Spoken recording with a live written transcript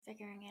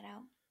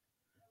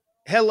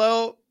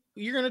Hello.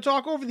 You're going to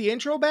talk over the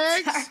intro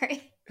bags?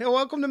 Sorry. Hey,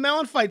 welcome to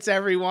Mellon Fights,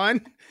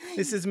 everyone.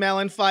 This is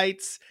Mellon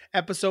Fights,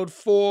 episode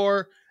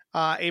 4,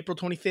 April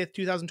 25th,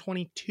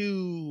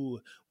 2022.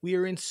 We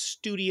are in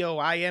studio.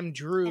 I am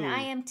Drew. And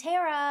I am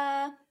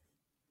Tara.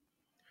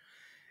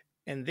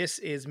 And this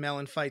is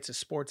Mellon Fights, a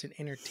sports and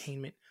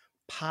entertainment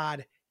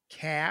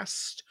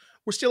podcast.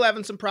 We're still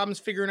having some problems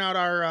figuring out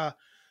our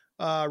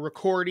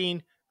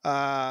recording.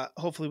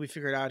 Hopefully we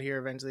figure it out here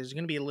eventually. There's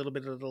going to be a little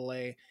bit of a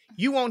delay.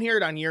 You won't hear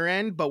it on your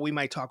end, but we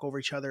might talk over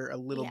each other a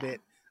little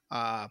bit.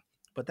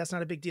 But that's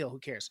not a big deal. Who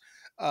cares?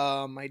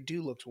 My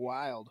dude looked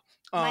wild.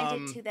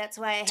 Mine did too. That's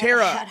why I had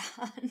Tara, a hat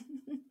on.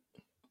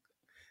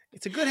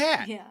 It's a good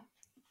hat. Yeah.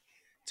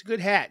 It's a good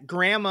hat.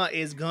 Grandma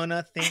is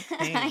gonna think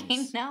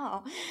things.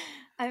 I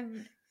know.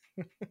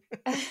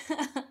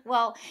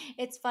 Well,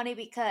 it's funny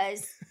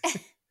because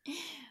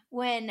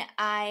when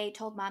I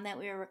told Mom that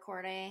we were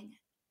recording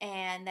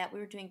and that we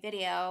were doing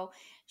video,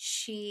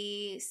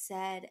 she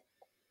said,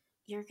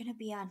 "You're going to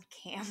be on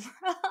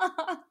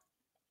camera."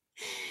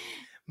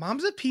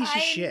 Mom's a piece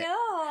of shit. I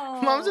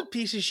know. Mom's a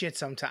piece of shit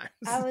sometimes.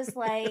 I was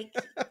like,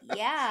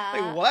 yeah.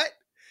 Like, what?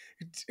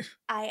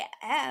 I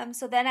am.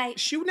 So then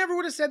She never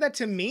would have said that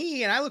to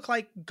me, and I look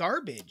like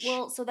garbage.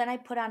 Well, so then I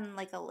put on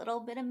like a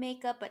little bit of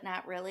makeup, but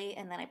not really.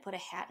 And then I put a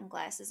hat and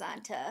glasses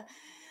on to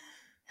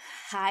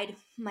hide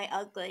my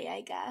ugly,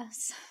 I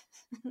guess.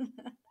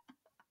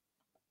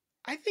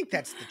 I think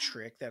that's the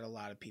trick that a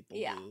lot of people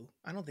Yeah. do.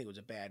 I don't think it was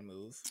a bad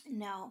move.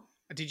 No.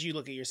 Did you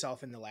look at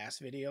yourself in the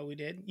last video we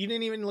did? You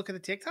didn't even look at the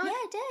TikTok? Yeah,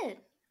 I did.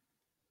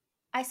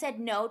 I said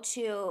no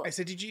to. I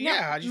said, did you? No,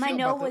 Yeah. How'd you my feel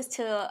no about was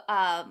to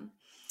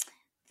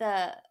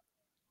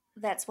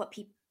that's what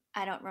people.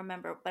 I don't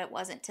remember, but it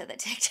wasn't to the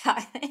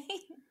TikTok thing.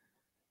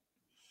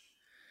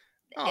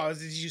 Oh,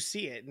 did you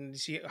see it? And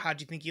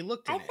how'd you think you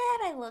looked in I it? thought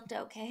I looked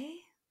okay.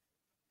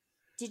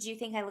 Did you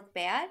think I looked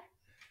bad?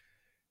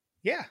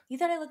 Yeah. You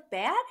thought I looked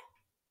bad?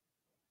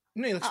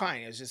 No, you looked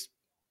fine. It was just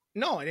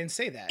no, I didn't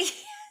say that.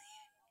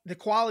 The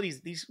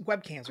qualities, these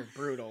webcams are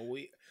brutal.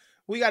 We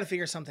got to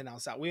figure something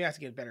else out. We have to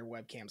get better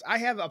webcams. I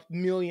have a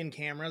million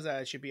cameras that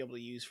I should be able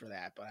to use for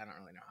that, but I don't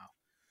really know how.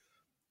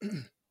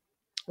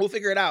 We'll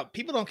figure it out.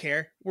 People don't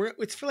care.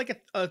 It's for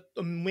like a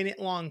minute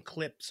long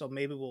clip, so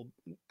maybe we'll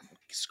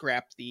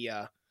scrap the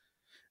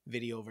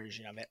video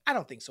version of it. I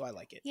don't think so. I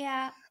like it.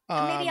 Yeah.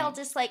 Maybe I'll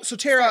just so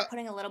Tara, start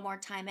putting a little more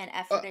time and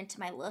effort into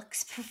my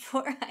looks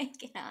before I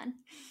get on.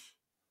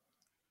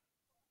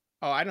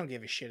 Oh, I don't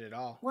give a shit at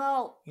all.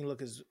 Well, you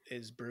look as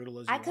brutal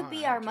as you want. I could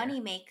be our money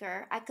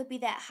maker. I could be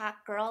that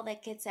hot girl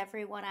that gets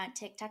everyone on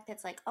TikTok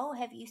that's like, "Oh,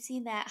 have you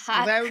seen that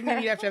hot girl?" That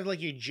mean you'd have to have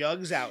like your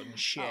jugs out and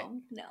shit.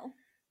 Oh, no.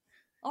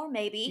 Or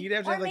maybe. You'd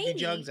have to have like your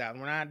jugs out, and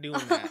we're not doing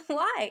that.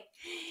 Why?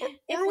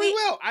 Or we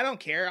will. I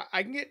don't care.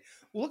 I can get.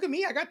 Look at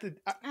me. I got the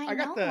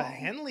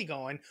Henley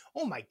going.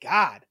 Oh my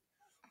god!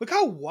 Look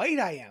how white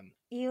I am.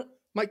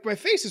 My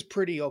face is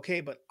pretty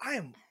okay, but I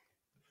am.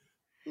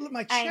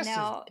 My chest I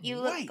know. Is you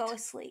white. Look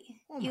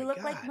ghostly. Oh you look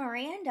God. like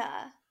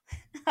Miranda.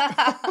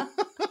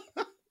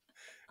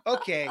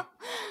 Okay.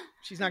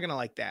 She's not gonna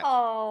like that.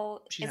 Oh,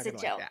 She's it's a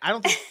not joke. like that. I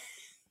don't think.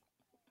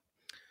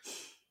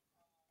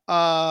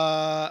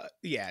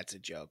 Yeah, it's a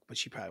joke, but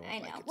she probably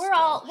won't like it.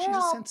 She's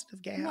a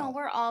sensitive gal. No,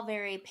 we're all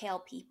very pale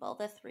people,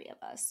 the three of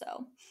us.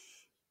 So.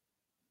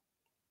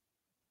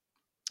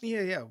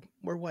 Yeah,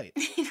 we're white.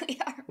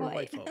 We're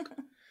white folk.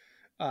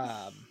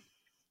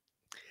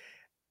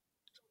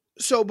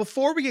 So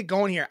before we get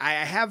going here, I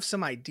have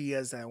some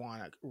ideas that I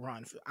want to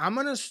run. I'm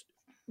going to,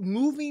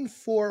 moving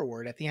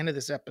forward at the end of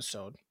this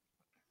episode,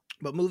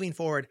 but moving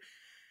forward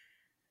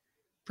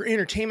for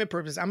entertainment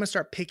purposes, I'm going to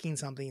start picking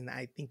something that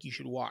I think you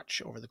should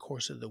watch over the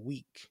course of the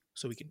week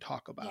so we can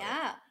talk about it.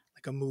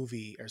 Like a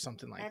movie or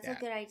something like that.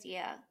 That's a good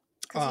idea.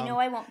 Because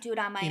I won't do it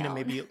on my own.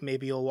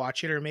 Maybe you'll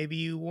watch it or maybe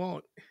you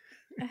won't.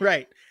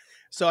 Right.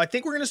 So I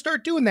think we're going to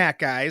start doing that,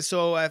 guys.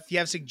 So if you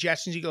have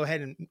suggestions, you go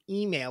ahead and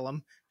email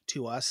them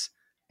to us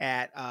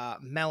at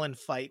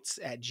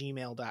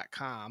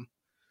mellonfights@gmail.com.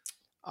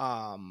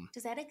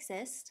 Does that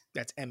exist?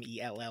 That's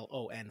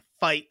MELLON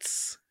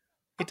fights.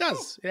 It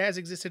does. It has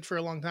existed for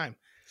a long time.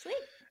 Sweet.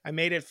 I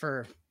made it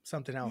for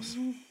something else.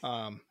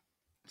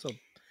 So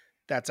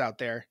that's out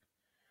there.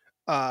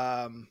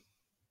 But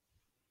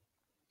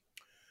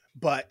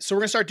so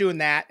we're gonna start doing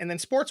that, and then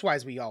sports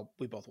wise, we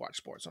both watch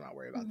sports, so I'm not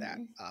worried about that.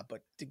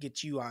 But to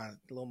get you on a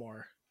little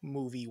more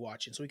movie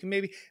watching, so we can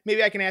maybe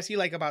I can ask you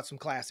like about some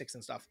classics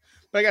and stuff.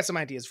 But I got some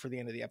ideas for the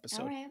end of the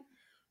episode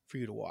for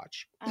you to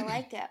watch. I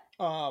like it.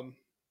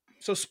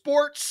 So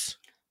sports.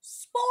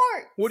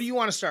 What do you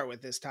want to start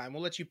with this time?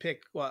 We'll let you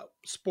pick. What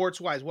sports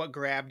wise? What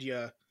grabbed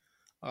you?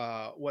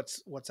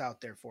 What's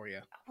out there for you?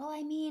 Well,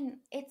 I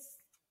mean, it's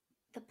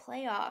the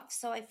playoffs,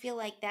 so I feel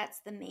like that's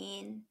the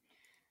main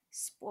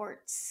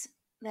sports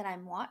that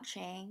I'm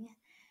watching,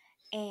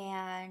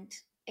 and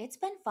it's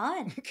been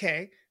fun.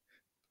 Okay,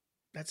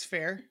 that's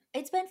fair.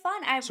 It's been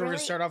fun. So we're gonna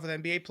start off with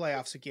NBA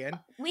playoffs again.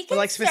 We can, but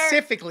like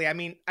specifically, I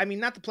mean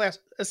not the playoffs.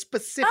 A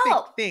specific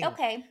thing.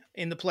 Okay.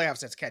 In the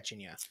playoffs that's catching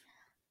you.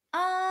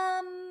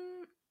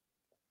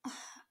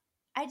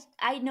 I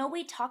I know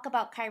we talk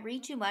about Kyrie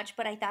too much,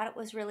 but I thought it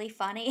was really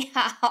funny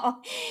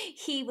how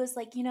he was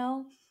like,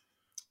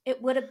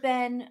 it would have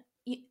been,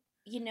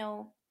 you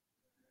know,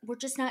 we're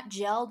just not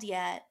gelled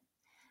yet.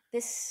 The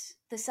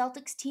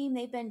Celtics team,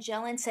 they've been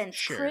gelling since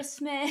Sure.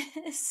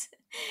 Christmas,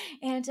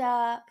 and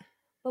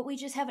but we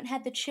just haven't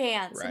had the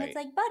chance. And it's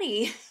Right. like,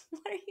 buddy,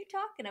 what are you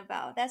talking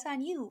about? That's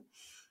on you.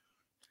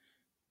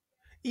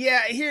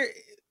 Yeah,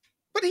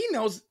 but he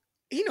knows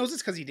it's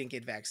because he didn't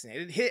get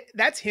vaccinated.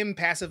 That's him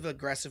passive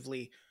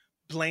aggressively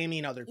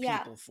blaming other Yeah.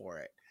 people for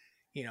it.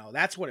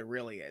 That's what it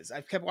really is.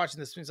 I've kept watching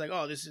this. It's like,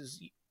 oh,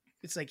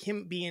 it's like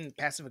him being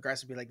passive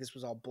aggressive, be like, this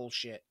was all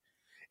bullshit,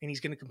 and he's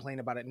going to complain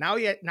about it. Now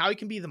he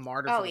can be the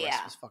martyr Oh for the rest yeah,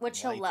 of his fucking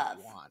which he'll life love. if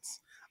he wants.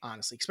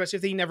 Honestly, especially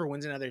if he never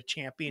wins another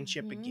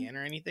championship again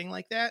or anything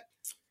like that.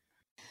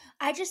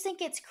 I just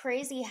think it's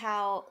crazy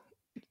how,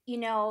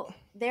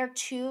 they're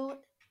two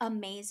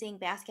amazing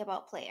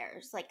basketball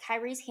players. Like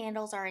Kyrie's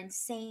handles are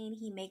insane.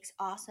 He makes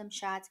awesome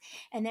shots.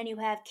 And then you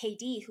have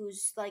KD,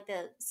 who's like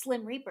the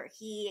Slim Reaper.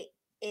 He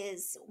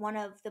is one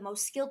of the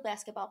most skilled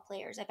basketball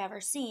players I've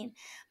ever seen,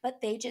 but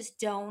they just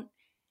don't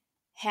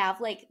have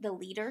like the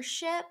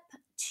leadership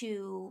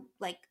to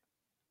like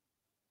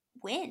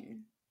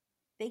win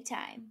big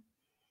time.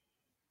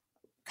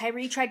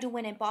 Kyrie tried to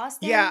win in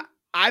Boston. Yeah,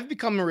 I've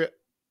become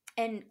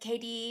and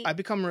KD. I've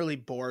become really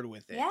bored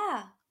with it.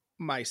 Yeah.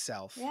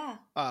 Myself. Yeah.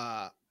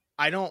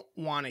 I don't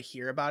want to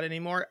hear about it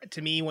anymore.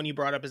 To me, when you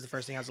brought up as the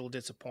first thing, I was a little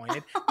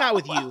disappointed. Not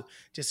with you,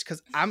 just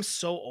because I'm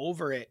so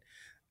over it.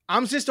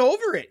 I'm just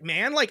over it,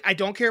 man. Like, I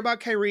don't care about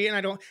Kyrie,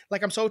 and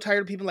I'm so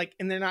tired of people like,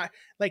 and they're not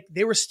like,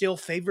 they were still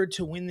favored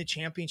to win the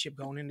championship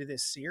going into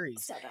this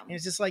series. So dumb. And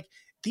it's just like,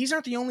 these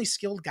aren't the only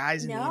skilled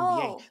guys in the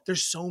NBA.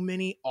 There's so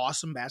many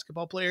awesome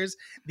basketball players.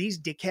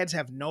 These dickheads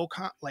have no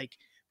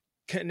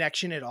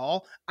connection at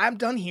all. I'm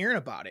done hearing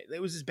about it.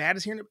 It was as bad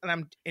as hearing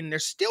it, and they're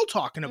still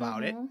talking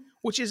about it,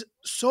 which is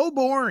so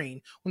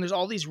boring when there's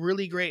all these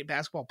really great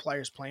basketball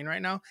players playing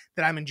right now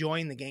that I'm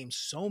enjoying the game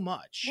so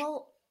much.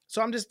 Well,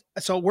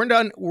 so we're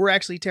done.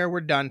 We're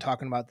done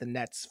talking about the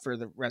Nets for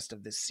the rest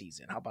of this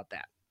season. How about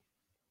that?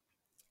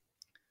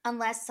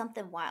 Unless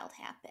something wild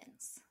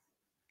happens.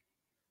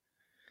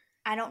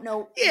 I don't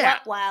know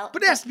what wild.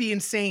 But it has to be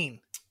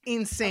insane.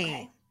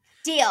 Okay.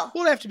 Deal.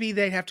 Well,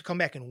 they'd have to come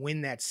back and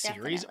win that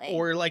series. Definitely.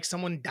 Or like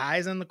someone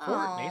dies on the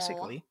court,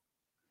 basically.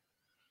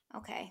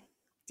 Okay.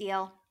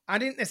 Deal.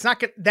 It's not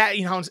good that,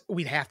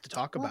 we'd have to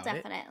talk about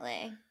definitely.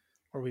 it.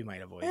 Or we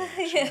might avoid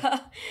it. Yeah.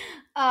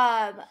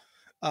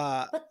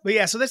 But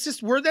yeah, so let's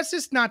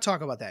just not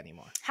talk about that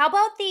anymore. How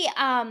about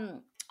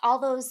the all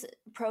those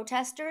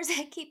protesters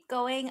that keep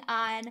going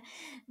on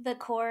the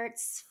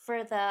courts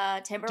for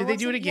the Timberwolves? Did they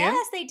do it again?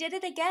 Yes, they did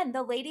it again.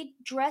 The lady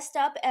dressed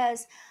up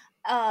as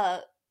a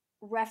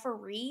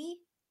referee,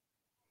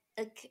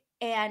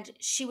 and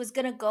she was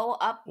gonna go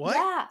up. What?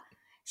 Yeah,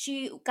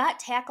 she got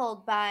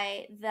tackled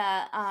by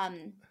the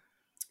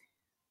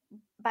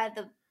by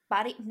the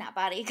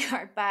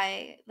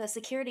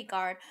security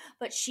guard,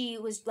 but she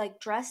was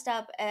like dressed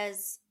up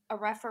as a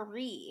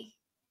referee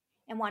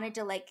and wanted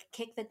to like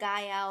kick the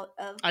guy out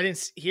of. I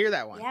didn't hear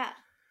that one. Yeah,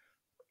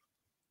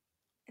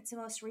 it's the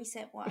most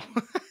recent one.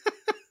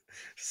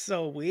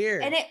 So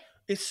weird. And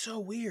it's so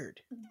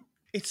weird.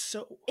 It's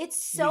so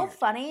weird.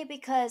 Funny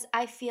because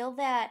I feel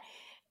that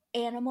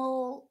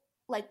animal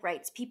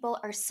rights people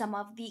are some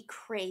of the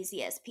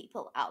craziest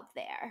people out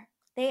there.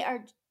 They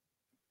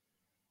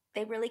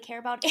really care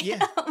about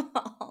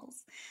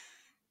animals.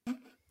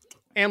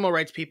 Animal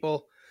rights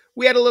people.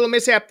 We had a little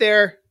mishap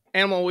there.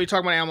 We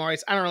talk about animal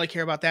rights. I don't really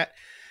care about that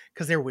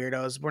because they're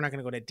weirdos. We're not going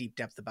to go into deep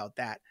depth about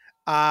that.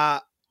 I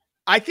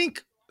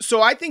think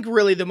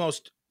really the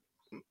most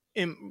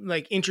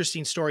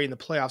interesting story in the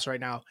playoffs right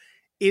now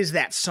is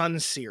that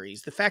Suns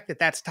series. The fact that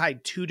that's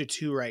tied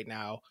 2-2 right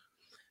now,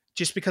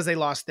 just because they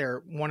lost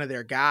one of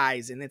their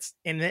guys, and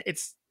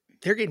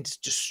they're getting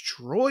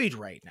destroyed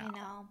right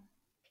now.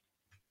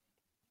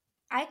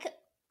 I know.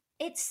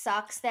 It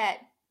sucks that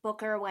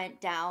Booker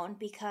went down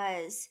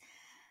because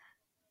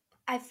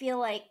I feel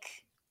like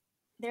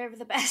they're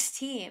the best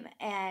team,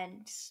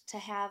 and to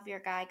have your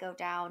guy go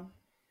down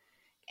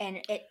and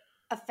it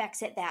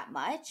affects it that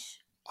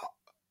much.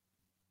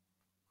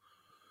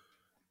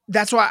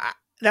 That's why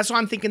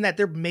I'm thinking that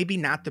they're maybe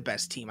not the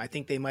best team. I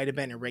think they might have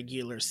been a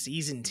regular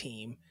season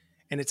team,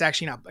 and it's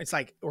actually not. It's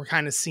like we're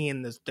kind of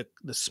seeing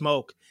the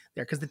smoke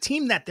there because the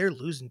team that they're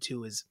losing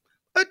to is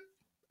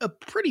a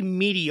pretty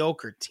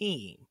mediocre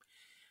team.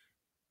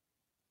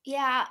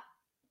 Yeah,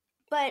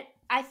 but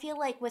I feel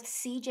like with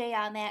CJ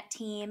on that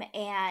team,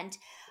 and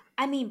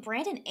I mean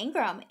Brandon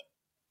Ingram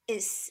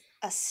is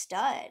a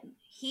stud.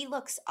 He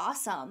looks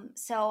awesome.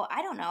 So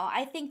I don't know.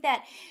 I think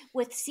that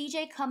with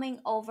CJ coming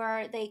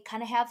over, they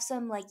kind of have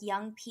some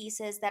young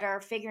pieces that are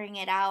figuring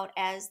it out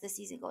as the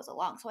season goes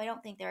along. So I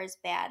don't think they're as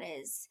bad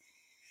as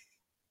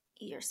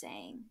you're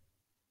saying.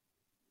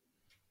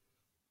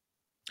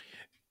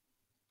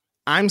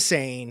 I'm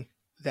saying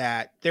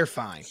that they're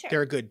fine. Sure.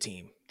 They're a good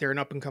team. They're an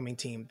up-and-coming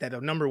team that a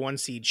number one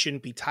seed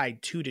shouldn't be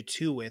tied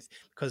 2-2 with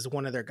because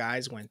one of their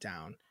guys went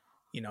down.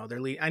 You know,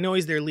 I know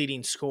he's their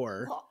leading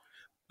scorer, Well,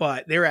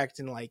 but they're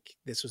acting like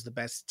this was the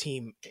best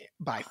team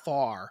by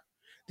far.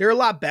 They're a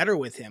lot better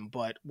with him,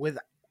 but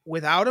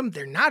without him,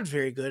 they're not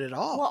very good at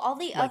well, all.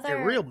 Like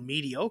they're real all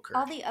mediocre.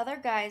 the other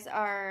guys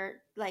are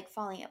like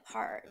falling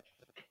apart.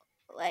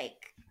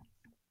 Like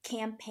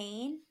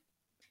Campaign,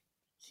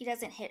 he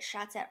doesn't hit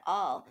shots at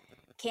all.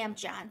 Cam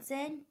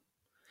Johnson,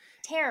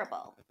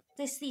 terrible.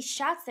 These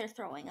shots they're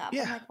throwing up. I'm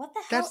Yeah, like, what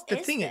the that's hell the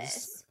is thing is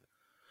this?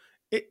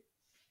 it.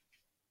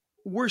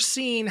 We're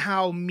seeing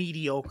how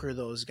mediocre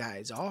those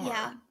guys Yeah,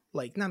 are.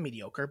 Like not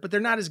mediocre, but they're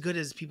not as good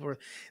as people were.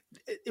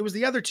 It was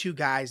the other two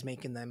guys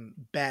making them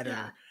yeah.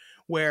 better.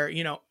 Where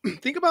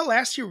think about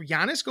last year,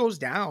 Giannis goes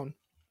down,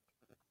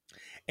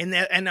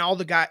 and all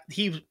the guy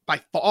he's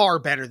by far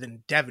better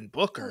than Devin Oh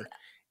Booker,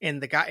 yeah.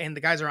 and the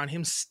guys around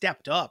him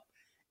stepped up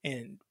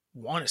and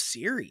won a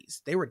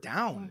series. They were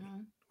down. Hmm.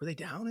 Were they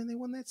down and they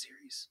won that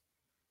series?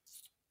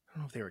 I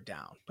don't know if they were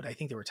down, but I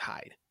think they were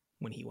tied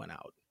when he went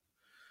out.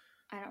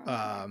 I don't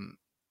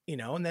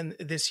remember. And then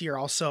this year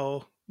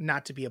also,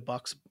 not to be a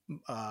Bucks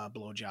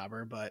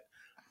blowjobber, but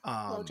Blow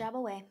um job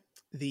away.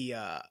 the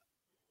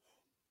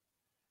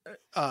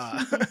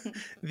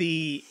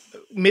the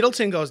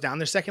Middleton goes down,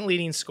 their second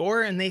leading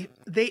scorer, and they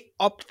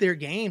upped their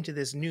game to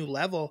this new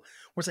level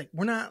where it's like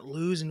we're not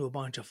losing to a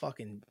bunch of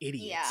fucking Yeah.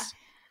 idiots.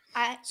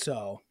 I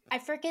So I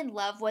freaking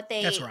love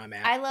that's where I'm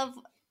at. I love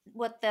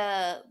what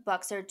the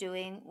Bucks are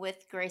doing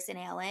with Grayson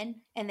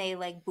Allen, and they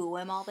like boo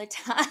him all the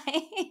time.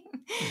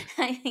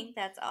 I think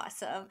that's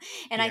awesome.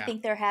 And I Yeah,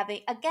 think they're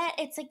having again,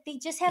 it's like they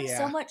just have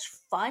so yeah, much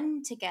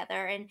fun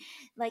together. And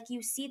like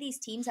you see these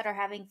teams that are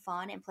having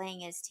fun and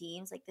playing as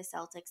teams, like the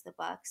Celtics, the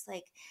Bucks,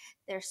 like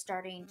they're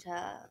starting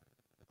to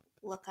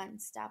look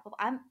unstoppable.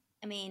 I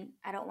mean,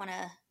 I don't want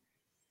to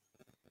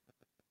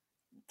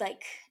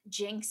like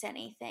jinx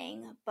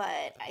anything,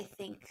 but I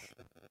think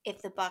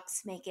if the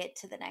Bucks make it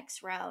to the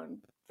next round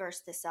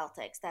versus the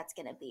Celtics, that's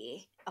going to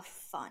be a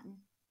fun,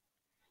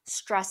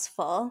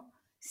 stressful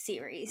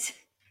series.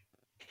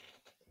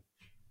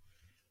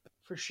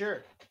 for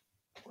sure.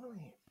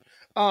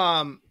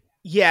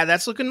 Yeah,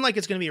 that's looking like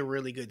it's going to be a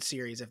really good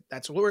series. If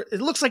that's where it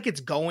looks like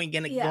it's going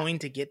Yeah.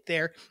 to get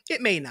there.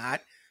 It may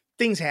not.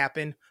 Things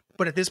happen,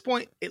 but at this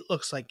point, it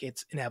looks like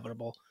it's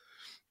inevitable.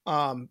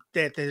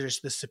 That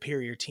there's the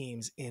superior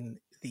teams in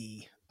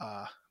the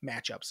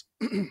matchups,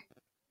 and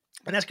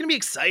that's going to be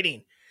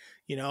exciting.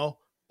 You know,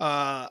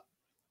 uh,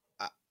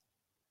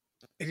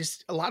 it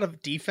is a lot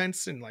of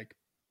defense and like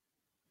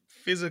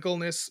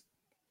physicalness.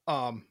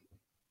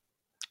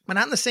 But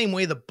not in the same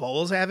way the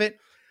Bulls have it.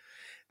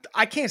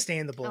 I can't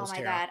stand the Oh Bulls, my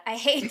Tara. God. I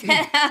hate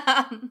them.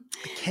 I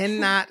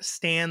cannot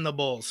stand the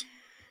Bulls.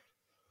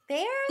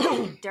 They're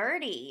like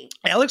dirty.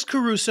 Alex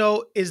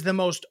Caruso is the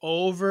most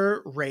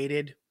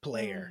overrated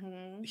player.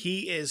 Hmm.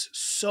 He is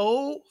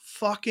so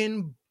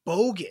fucking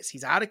bogus.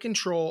 He's out of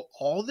control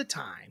all the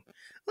time.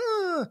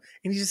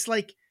 And he's just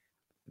like,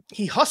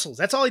 he hustles.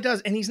 That's all he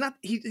does. And he's not,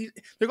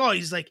 they're going,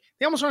 he's like,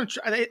 they almost want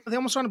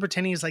to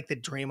pretend he's like the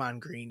Draymond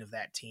Green of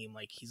that team.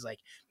 Like he's like,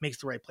 makes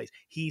the right plays.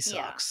 He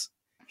Yeah. sucks.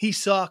 He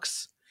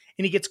sucks.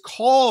 And he gets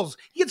calls.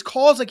 He gets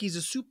calls like he's a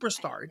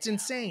superstar. It's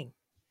insane.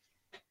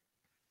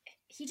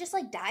 He just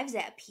like dives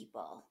at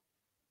people.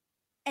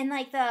 And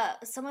like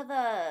some of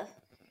the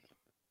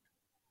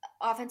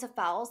offensive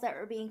fouls that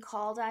were being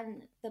called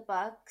on the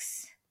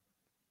Bucks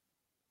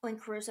when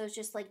Caruso's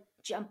just like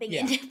jumping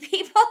Yeah. into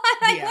people.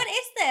 I'm like, Yeah. what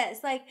is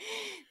this? Like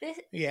this.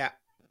 Yeah.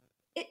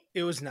 It,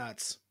 It was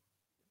nuts.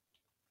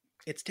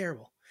 It's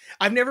terrible.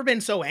 I've never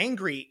been so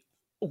angry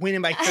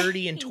winning by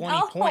 30 and 20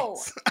 know.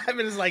 points. I've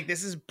been just like,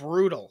 this is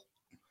brutal.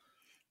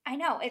 I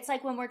know. It's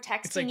like when we're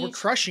texting It's like we're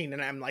crushing,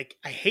 and I'm like,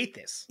 I hate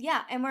this.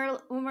 yeah, and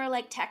when we're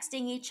like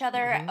texting each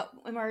other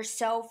when we're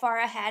so far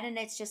ahead, and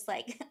it's just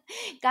like,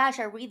 gosh,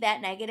 are we that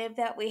negative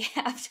that we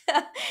have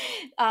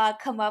to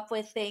come up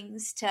with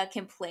things to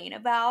complain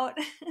about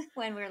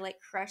when we're like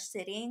crush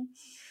sitting?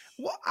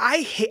 Well, I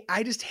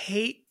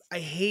hate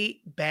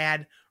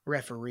bad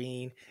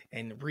refereeing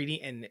and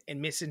reading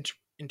and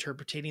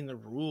misinterpreting the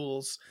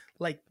rules.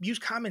 Like, use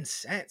common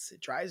sense.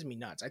 It drives me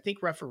nuts. I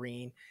think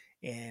refereeing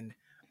and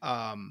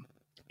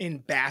in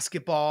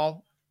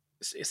basketball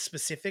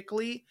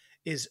specifically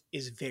is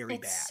very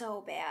It's bad.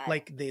 so bad.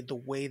 Like the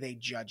way they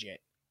judge it.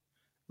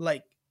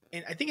 Like,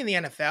 and I think in the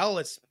NFL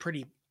it's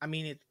pretty, I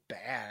mean, it's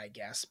bad, I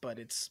guess, but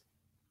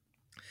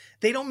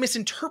they don't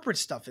misinterpret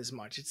stuff as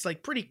much. It's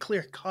like pretty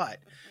clear cut.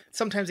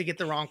 Sometimes they get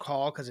the wrong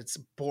call because it's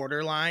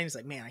borderline. It's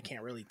like, man, I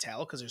can't really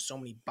tell because there's so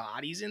many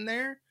bodies in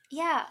there.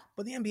 Yeah.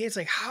 But the NBA, it's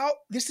like, how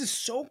this is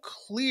so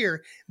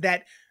clear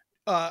that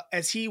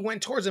as he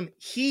went towards him,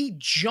 he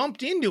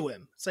jumped into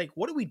him. It's like,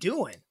 what are we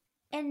doing?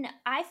 And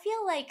I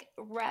feel like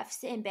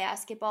refs in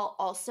basketball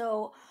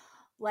also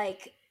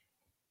like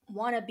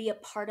want to be a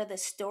part of the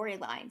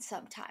storyline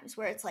sometimes,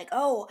 where it's like,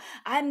 oh,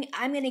 I'm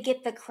going to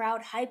get the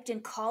crowd hyped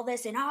and call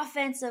this an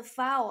offensive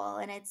foul,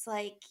 and it's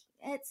like,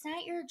 it's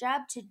not your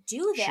job to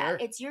do that. Sure.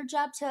 It's your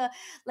job to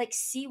like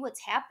see what's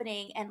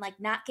happening and like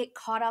not get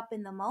caught up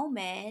in the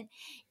moment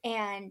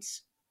and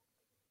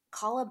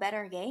call a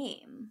better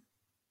game.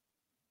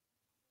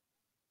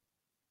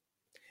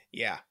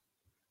 Yeah.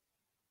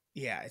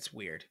 Yeah, it's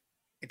weird.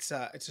 It's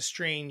a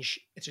strange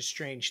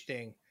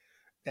thing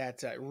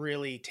that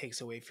really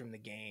takes away from the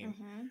game.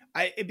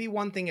 Mm-hmm. It'd be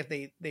one thing if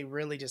they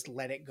really just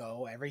let it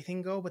go,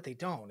 everything go, but they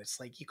don't. It's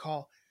like you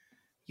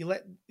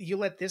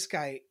let this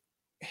guy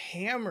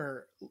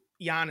hammer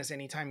Giannis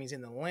anytime he's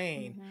in the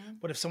lane, Mm-hmm.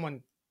 but if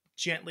someone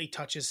gently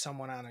touches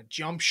someone on a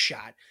jump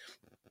shot,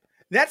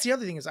 that's the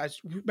other thing is I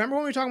remember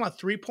when we were talking about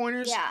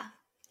 3-pointers Yeah,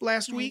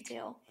 last me week.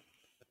 too.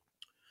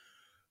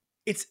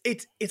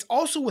 It's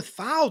also with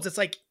fouls. It's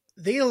like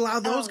they allow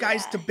those Oh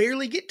guys yeah. to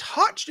barely get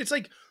touched. It's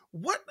like,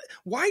 what?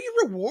 Why are you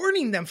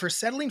rewarding them for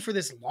settling for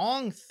this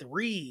long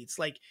three? It's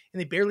like, and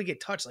they barely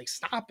get touched. Like,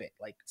 stop it.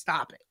 Like,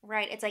 stop it.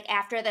 Right. It's like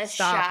after the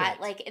Stop shot,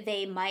 it. like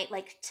they might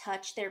like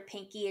touch their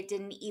pinky. It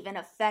didn't even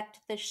affect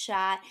the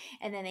shot.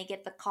 And then they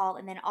get the call.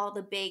 And then all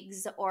the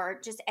bigs or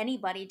just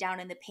anybody down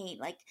in the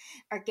paint like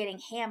are getting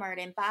hammered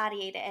and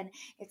bodied. And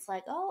it's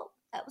like, oh,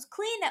 that was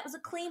clean. That was a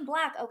clean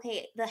block.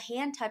 Okay, the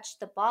hand touched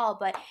the ball,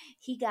 but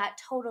he got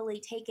totally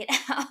taken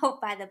out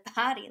by the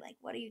body. Like,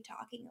 what are you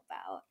talking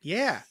about?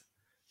 Yeah.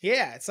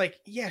 Yeah. It's like,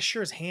 yeah,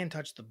 sure, his hand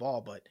touched the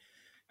ball, but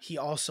he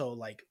also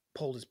like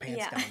pulled his pants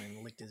Yeah. down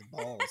and licked his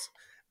balls.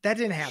 That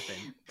didn't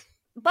happen.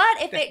 But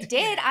if it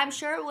did, I'm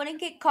sure it wouldn't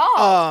get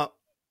called.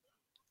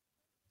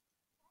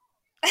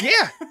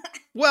 Yeah.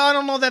 Well, I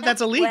don't know that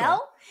that's illegal.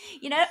 Well,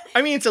 you know,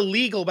 I mean, it's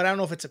illegal, but I don't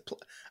know if it's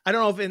I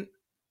don't know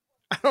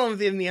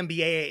if in the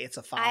NBA it's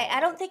a foul. I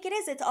don't think it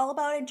is. It's all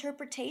about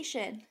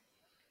interpretation.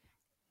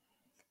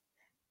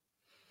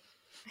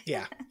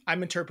 Yeah,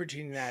 I'm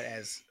interpreting that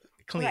as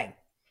clean. Right.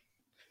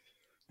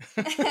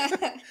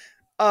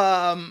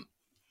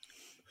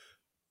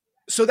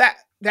 So that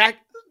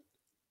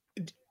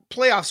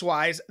playoffs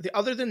wise,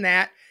 other than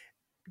that,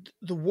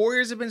 the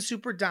Warriors have been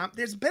super dominant.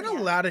 There's been a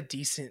lot of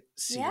decent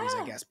series,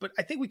 I guess, but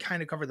I think we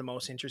kind of covered the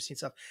most interesting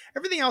stuff.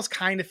 Everything else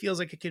kind of feels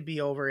like it could be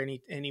over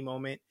any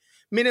moment.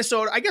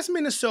 Minnesota, I guess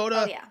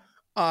Minnesota. Oh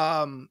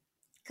yeah.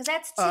 Because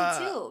that's 2-2.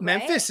 Right?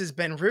 Memphis has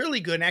been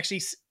really good, and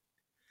actually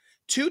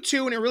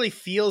 2-2, and it really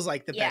feels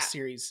like the best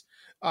series.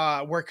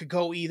 Where it could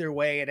go either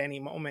way at any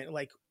moment.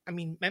 Like, I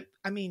mean,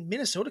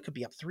 Minnesota could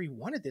be up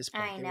 3-1 at this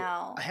point. I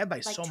know. Ahead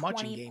by so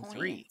much in game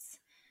 3.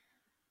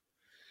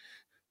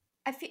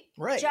 I feel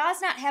right. Jaw's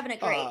not having a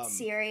great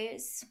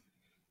series.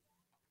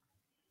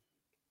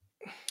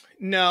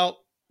 No,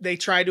 they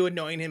tried to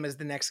anoint him as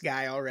the next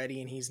guy already,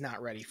 and he's not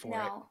ready for it.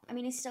 No, I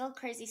mean he's still a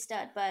crazy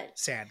stud, but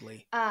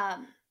sadly, I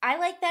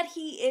like that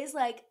he is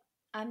like,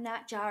 I'm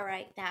not Jaw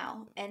right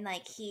now, and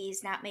like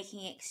he's not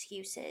making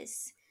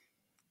excuses.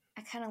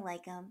 I kind of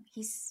like him.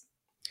 He's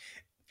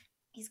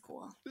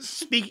cool.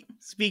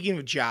 Speaking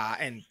of Ja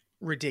and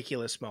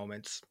ridiculous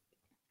moments,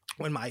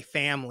 when my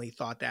family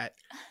thought that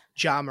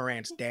Ja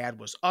Morant's dad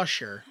was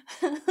Usher,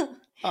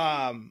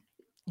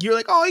 you're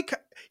like, oh,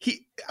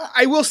 he.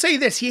 I will say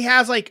this: he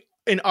has like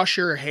an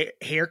Usher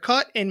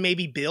haircut and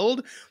maybe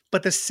build.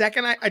 But the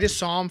second I just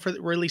saw him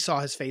really saw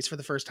his face for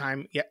the first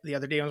time the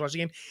other day when I was watching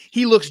the game,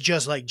 he looks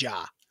just like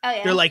Ja. Oh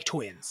yeah, they're like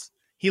twins.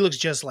 He looks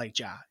just like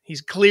Ja.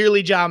 He's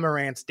clearly Ja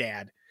Morant's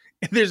dad.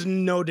 There's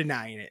no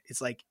denying it.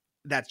 It's like,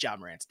 that's Ja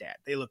Morant's dad.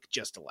 They look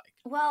just alike.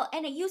 Well,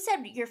 and you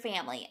said your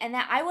family, and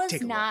that I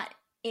was not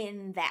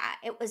in that.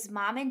 It was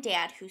mom and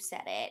dad who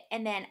said it.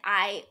 And then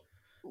I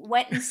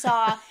went and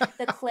saw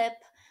the clip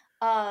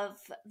of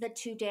the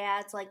two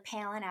dads like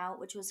paling out,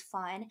 which was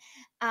fun.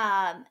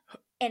 And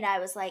I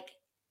was like,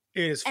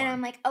 it is fun. And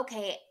I'm like,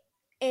 okay,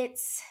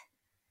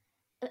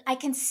 I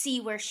can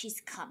see where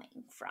she's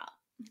coming from.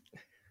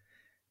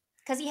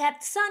 Because he had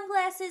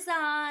sunglasses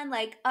on,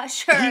 like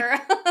Usher.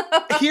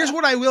 Here's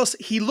what I will say: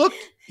 he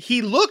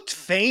looked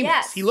famous.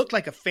 Yes, he looked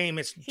like a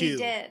famous dude. He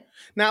did.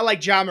 Not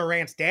like Ja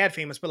Morant's dad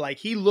famous, but like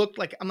he looked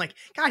like, I'm like,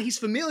 God, he's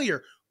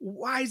familiar.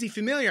 Why is he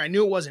familiar? I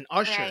knew it wasn't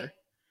Usher,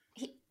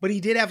 but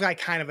he did have like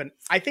kind of an.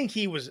 I think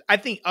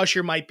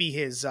Usher might be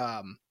his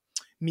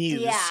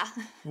muse. Yeah.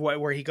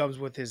 Where he comes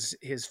with his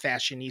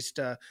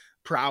fashionista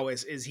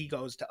prowess is he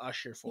goes to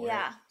Usher for it.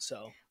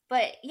 So.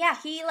 But yeah,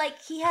 he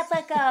had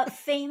like a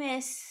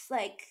famous,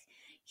 like,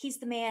 he's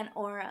the man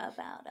aura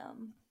about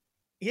him.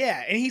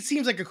 Yeah, and he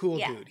seems like a cool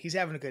dude. He's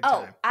having a good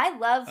time. Oh, I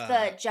love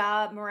the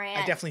Ja Morant.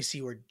 I definitely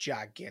see where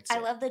Ja gets it. I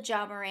love the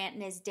Ja Morant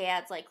and his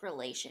dad's like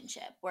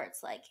relationship where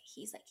it's like,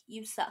 he's like,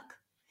 you suck.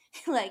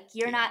 Like,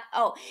 you're not,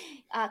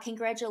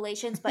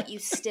 congratulations, but you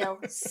still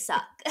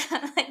suck.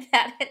 Like,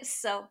 that is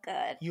so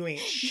good. You ain't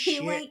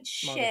shit,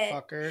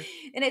 motherfucker.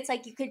 And it's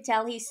like, you could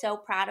tell he's so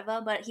proud of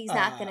him, but he's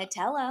not going to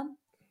tell him.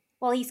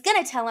 Well, he's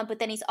gonna tell him, but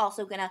then he's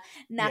also gonna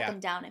knock him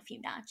down a few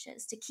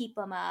notches to keep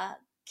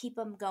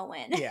him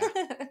going. Yeah.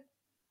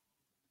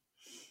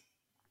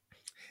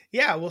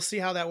 Yeah, we'll see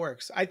how that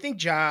works. I think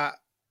Ja's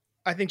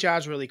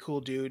a really cool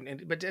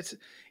dude, but it's,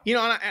 you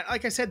know,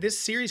 like I said, this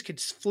series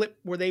could flip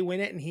where they win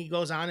it and he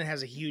goes on and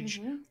has a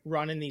huge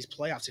run in these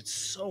playoffs. It's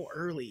so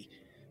early.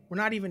 We're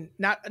not even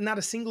not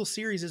a single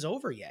series is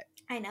over yet.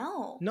 I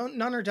know.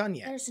 None are done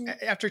yet.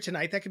 After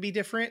tonight, that could be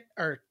different.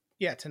 Or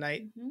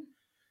tonight.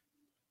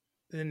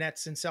 the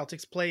Nets and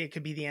Celtics play, it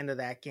could be the end of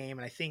that game.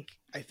 And I think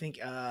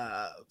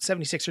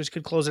 76ers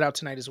could close it out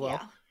tonight as well.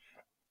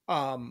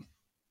 Yeah.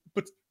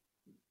 But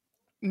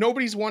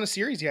nobody's won a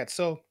series yet.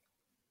 So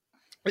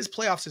this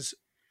playoffs is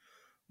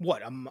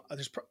what?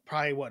 There's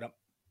probably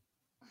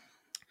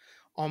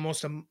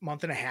almost a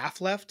month and a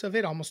half left of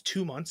it. Almost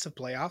 2 months of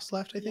playoffs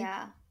left, I think.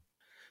 Yeah.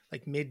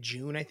 Like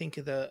mid-June, I think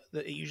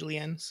it usually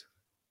ends.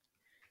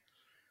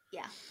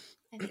 Yeah,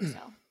 I think so.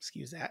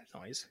 Excuse that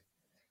noise.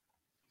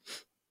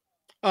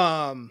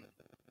 So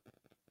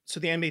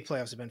the NBA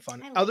playoffs have been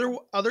fun.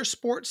 Other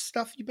sports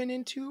stuff you've been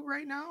into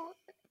right now?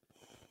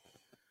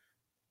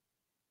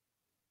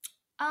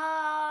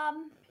 I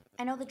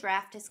know the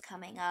draft is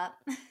coming up.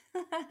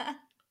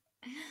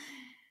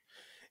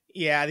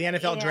 Yeah, the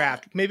NFL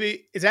draft.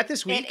 Maybe is that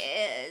this week?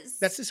 It is.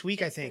 That's this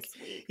week, I think.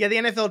 Yeah, the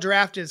NFL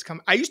draft is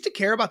coming. I used to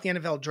care about the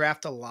NFL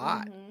draft a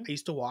lot. Mm-hmm. I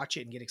used to watch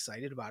it and get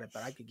excited about it,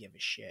 but I could give a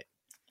shit.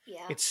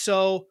 Yeah. It's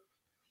so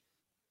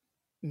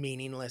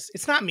meaningless.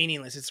 It's not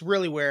meaningless. It's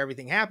really where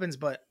everything happens,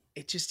 but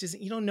it just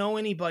isn't. You don't know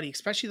anybody,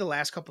 especially the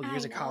last couple of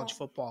years of college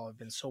football have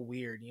been so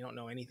weird. You don't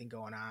know anything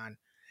going on.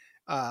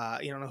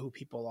 You don't know who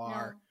people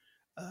are.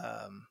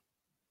 No.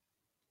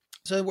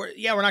 So we're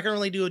not going to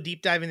really do a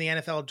deep dive in the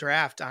NFL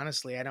draft.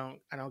 Honestly, I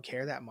don't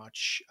care that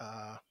much.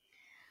 I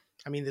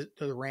mean,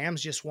 the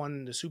Rams just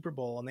won the Super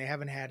Bowl and they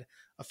haven't had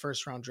a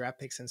first round draft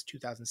pick since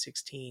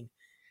 2016.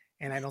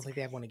 And I don't think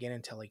they have one again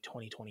until like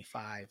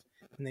 2025.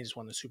 And they just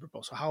won the Super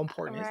Bowl. So how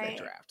important is that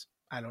draft?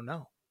 I don't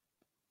know.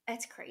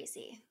 That's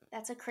crazy.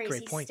 That's a crazy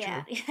great point,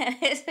 stat. Drew. Yeah,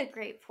 it's a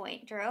great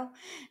point, Drew.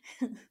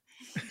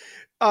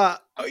 I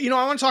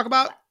want to talk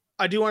about,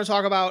 I do want to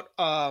talk about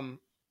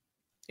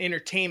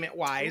entertainment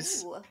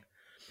wise.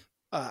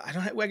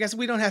 I guess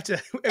we don't have to.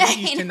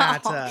 You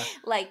cannot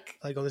like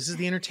oh, this is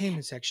the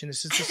entertainment section.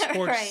 This is the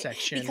sports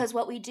section. Because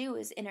what we do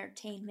is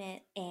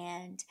entertainment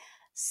and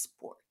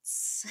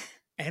sports.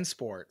 And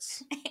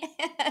sports.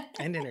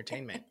 And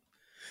entertainment.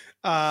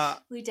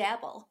 We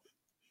dabble.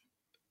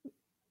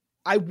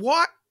 I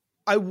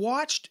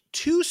watched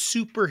 2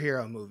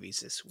 superhero movies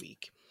this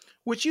week,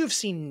 which you've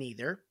seen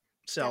neither.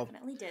 So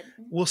definitely did.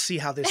 We'll see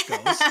how this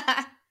goes.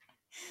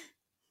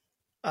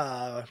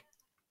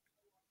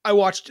 I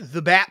watched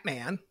The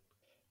Batman.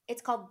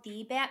 It's called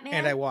The Batman?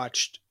 And I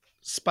watched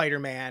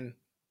Spider-Man,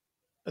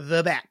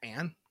 The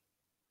Batman.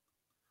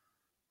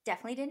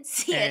 Definitely didn't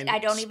see it. I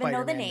don't even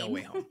know the name. No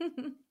Way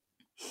Home.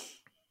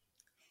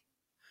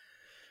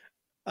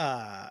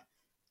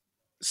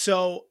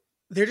 So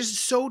they're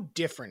just so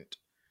different.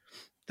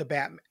 The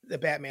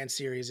Batman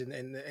series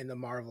and the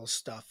Marvel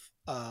stuff.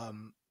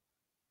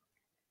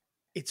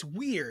 It's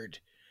weird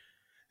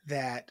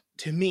that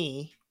to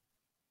me,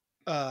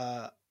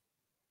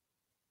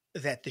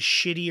 that the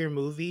shittier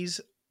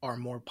movies are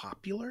more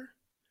popular.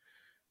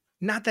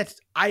 Not that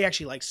I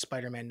actually like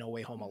Spider-Man No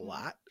Way Home a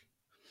lot,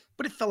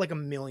 but it felt like a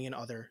million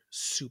other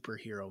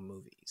superhero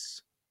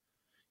movies.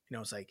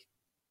 It's like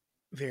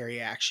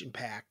very action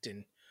packed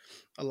and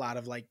a lot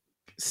of like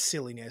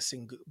silliness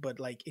but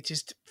like it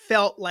just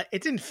felt like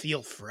it didn't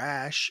feel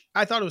fresh.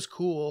 I thought it was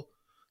cool.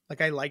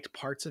 Like I liked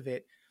parts of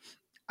it.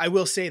 I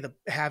will say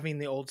having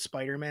the old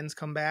Spider-Mans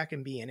come back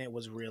and be in it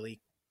was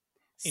really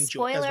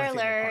enjoy. That's my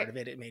favorite part of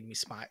it. It made me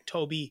smile.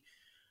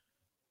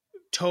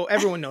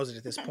 Everyone knows it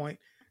at this point.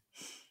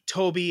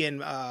 Toby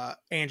and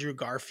Andrew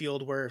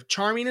Garfield were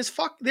charming as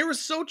fuck. They were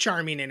so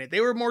charming in it.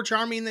 They were more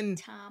charming than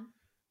Tom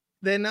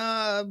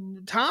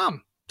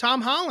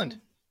Holland.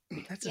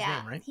 That's his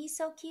name, right? He's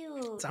so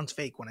cute. It sounds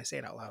fake when I say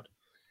it out loud.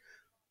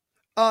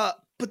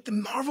 But the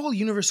Marvel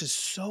universe is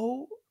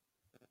so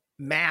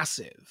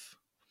massive.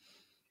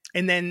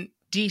 And then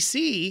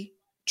DC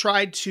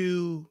tried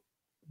to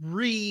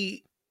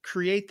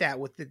recreate that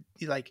with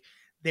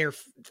their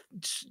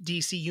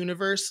DC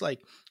universe,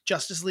 like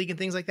Justice League and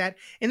things like that.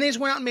 And they just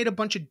went out and made a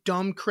bunch of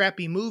dumb,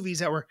 crappy movies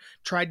that were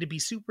tried to be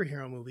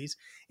superhero movies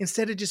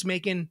instead of just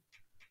making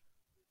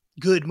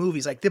good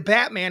movies. Like the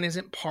Batman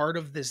isn't part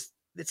of this.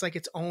 It's like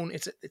its own,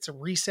 it's a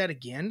reset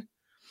again.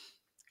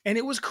 And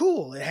it was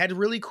cool. It had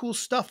really cool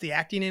stuff. The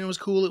acting in it was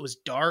cool. It was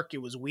dark.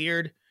 It was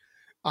weird.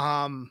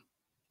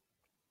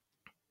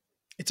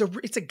 It's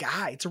a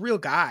guy. It's a real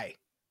guy,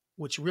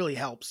 which really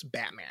helps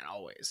Batman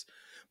always.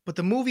 But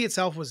the movie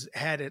itself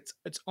had its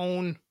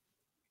own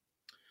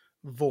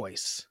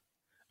voice,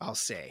 I'll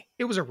say.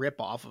 It was a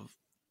ripoff of,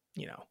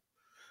 a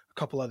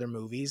couple other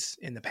movies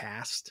in the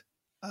past.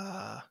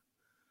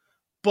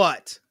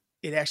 But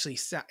it actually,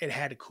 it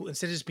had a cool,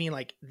 instead of just being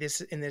like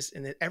this and this,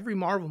 and every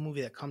Marvel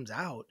movie that comes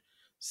out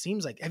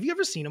seems like, have you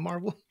ever seen a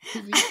Marvel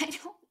movie? I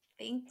don't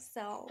think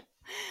so.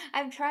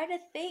 I'm trying to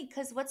think,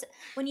 because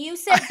when you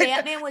said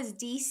Batman was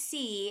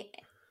DC,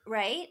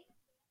 right?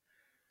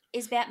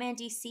 Is Batman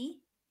DC?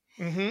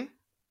 Mm-hmm.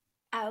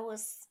 I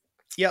was.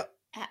 Yep.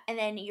 And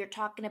then you're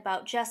talking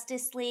about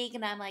Justice League,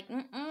 and I'm like,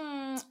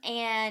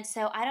 and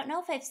so I don't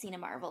know if I've seen a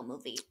Marvel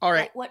movie. All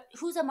right.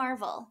 Who's a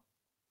Marvel?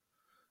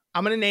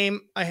 I'm gonna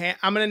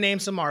name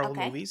some Marvel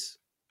movies,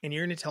 and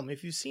you're gonna tell me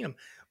if you've seen them.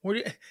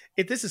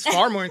 This is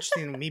far more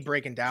interesting than me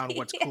breaking down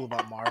what's Yeah. cool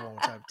about Marvel and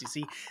what's up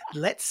DC.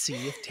 Let's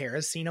see if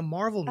Tara's seen a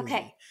Marvel movie.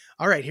 Okay.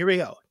 All right, here we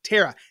go.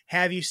 Tara,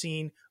 have you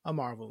seen a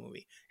Marvel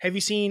movie? Have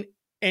you seen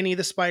any of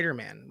the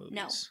Spider-Man movies?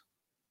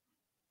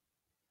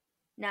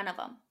 No. None of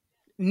them.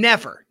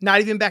 Never.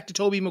 Not even back to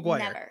Tobey Maguire.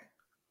 Never.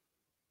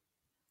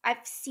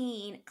 I've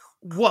seen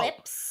Whoa.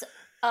 clips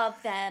of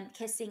them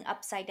kissing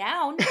upside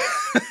down.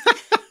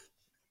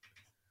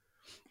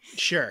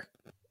 Sure.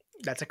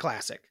 That's a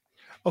classic.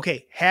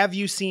 Okay, have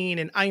you seen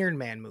an Iron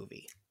Man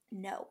movie?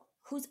 No.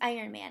 Who's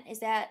Iron Man? Is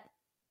that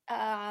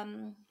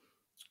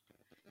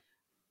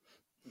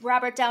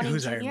Robert Downey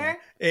Who's Jr.? Iron Man?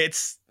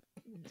 It's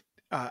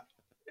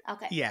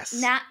Okay.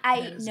 yes.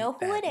 I know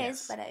who it is,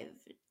 yes. but I've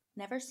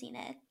never seen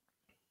it.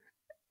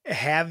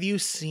 Have you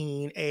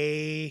seen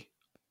a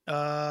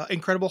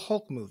Incredible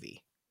Hulk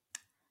movie?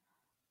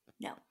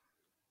 No.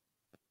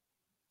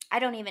 I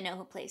don't even know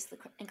who plays the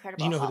Incredible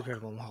Do you know Hulk. who the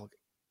Incredible Hulk?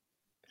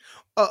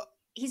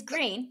 He's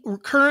green.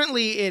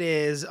 Currently it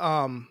is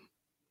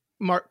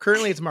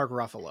currently it's Mark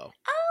Ruffalo.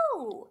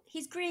 Oh,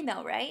 he's green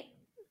though, right?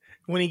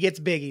 When he gets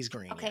big, he's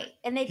green. Okay. Yeah.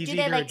 And they He's do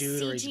they either a like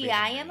dude or he's big and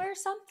CGI him green. or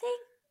something?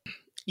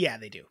 Yeah,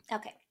 they do.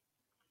 Okay.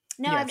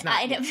 No, Yeah, it's not-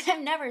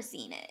 I've never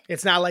seen it.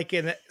 It's not like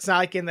in the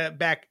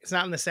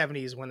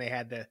 70s when they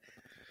had the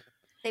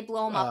They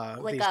blow him up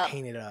they like just a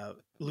painted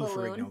Lou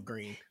balloon. Ferrigno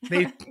green. In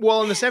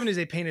the 70s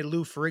they painted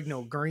Lou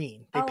Ferrigno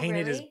green. They Oh,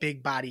 painted his really?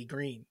 big body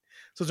green.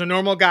 So it's a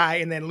normal guy,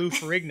 and then Lou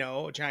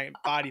Ferrigno, a giant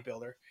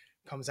bodybuilder,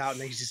 comes out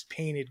and he's just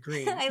painted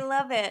green. I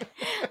love it.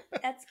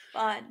 That's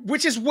fun.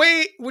 Which is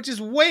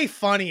way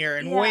funnier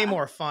and way Yeah.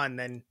 more fun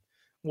than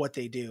what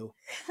they do.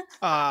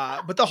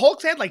 But the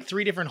Hulk's had like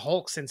 3 different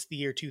Hulks since the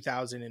year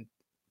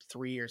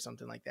 2003 or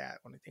something like that.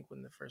 When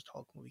the first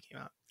Hulk movie came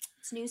out,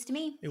 It's news to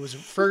me. it was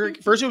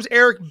first it was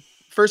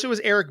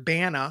Eric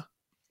Bana,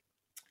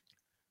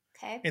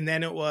 Okay. and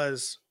then it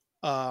was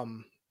why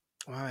am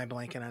I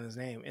blanking on his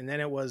name? And then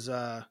it was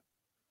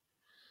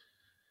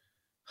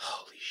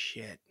holy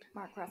shit.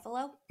 Mark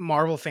Ruffalo.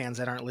 Marvel fans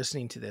that aren't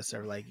listening to this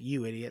are like,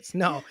 you idiots.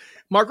 No,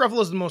 Mark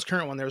Ruffalo is the most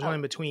current one. There was one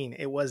in between.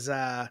 It was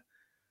God,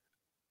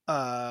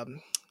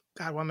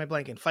 why am I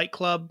blanking? Fight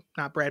Club,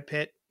 not Brad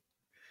Pitt.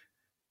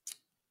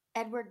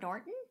 Edward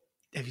Norton?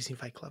 Have you seen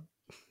Fight Club?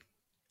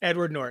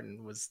 Edward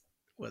Norton was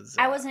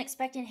I wasn't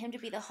expecting him to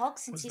be the Hulk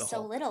since was he's the so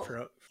Hulk little.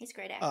 for- He's a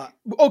great actor.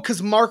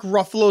 because Mark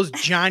Ruffalo's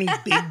Johnny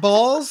Big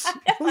Balls?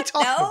 What are we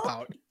talking know.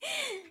 about?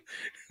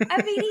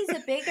 I mean, he's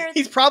a bigger.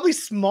 He's probably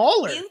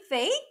smaller. You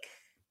think?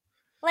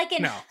 Like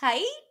in No.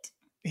 height?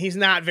 He's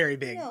not very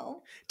big.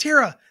 No.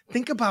 Tara,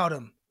 think about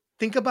him.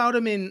 Think about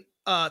him in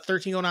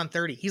 13 going on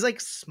 30. He's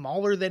like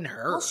smaller than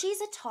her. Well, she's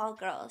a tall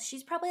girl.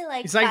 She's probably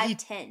like It's like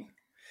 5'10".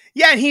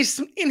 Yeah, and he's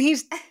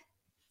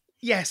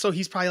yeah, so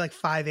he's probably like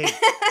 5'8".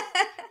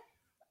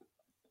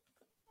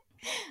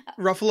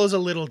 Ruffalo's a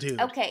little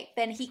dude. Okay,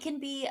 then he can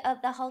be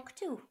the Hulk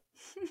too.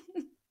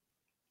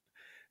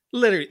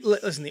 Literally,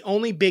 listen, the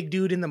only big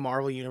dude in the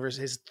Marvel universe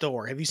is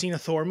Thor. Have you seen a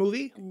Thor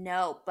movie?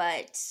 No,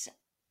 but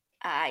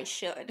I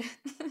should.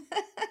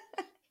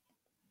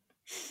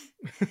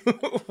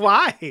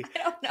 Why? I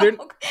don't They're-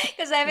 know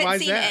because I Why haven't is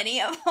seen that?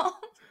 any of them.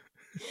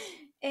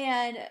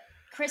 And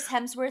Chris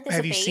Hemsworth is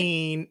Have a you babe.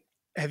 seen?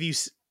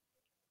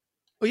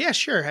 Oh yeah,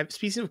 sure.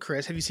 Speaking of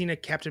Chris, have you seen a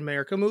Captain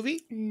America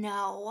movie?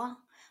 No,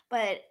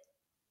 but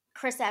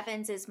Chris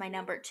Evans is my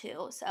number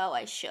 2, so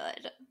I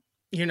should.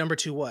 Your number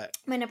 2 what?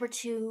 My number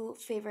 2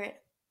 favorite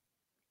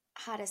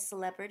hottest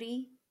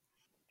celebrity,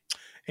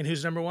 And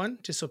who's number 1?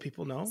 Just so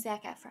people know.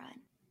 Zac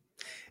Efron.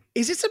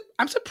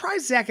 I'm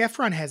surprised Zac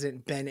Efron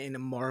hasn't been in a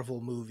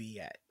Marvel movie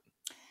yet.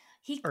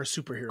 Or a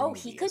superhero movie.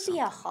 He could be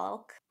a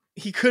Hulk.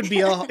 He could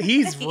be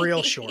he's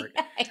real short.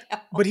 I know.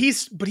 But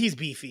he's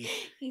beefy.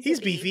 He's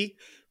a beef. beefy.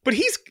 But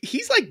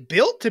he's like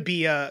built to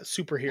be a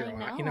superhero,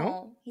 I know. you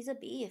know? He's a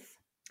beef.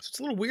 So it's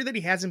a little weird that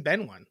he hasn't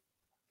been one.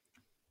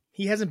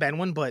 He hasn't been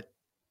one, but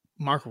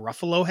Mark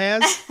Ruffalo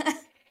has.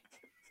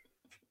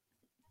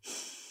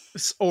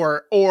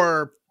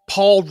 or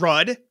Paul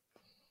Rudd.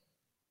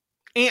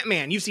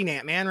 Ant-Man. You've seen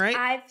Ant-Man, right?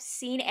 I've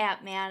seen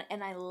Ant-Man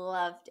and I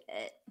loved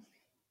it.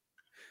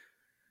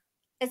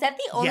 Is that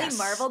the only Yes.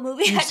 Marvel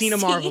movie You've I've seen a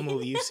Marvel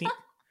movie. You've seen.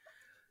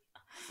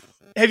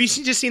 Have you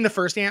just seen the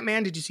first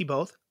Ant-Man? Did you see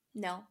both?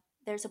 No.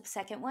 There's a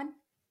second one?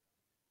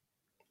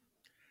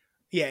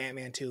 Yeah,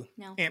 Ant-Man 2.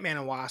 No. Ant-Man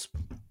and Wasp.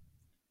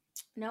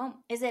 No.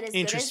 Is it as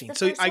Interesting. good as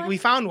So the first one? we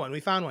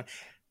found one.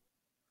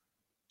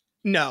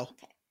 No.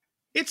 Okay.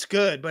 It's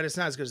good, but it's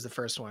not as good as the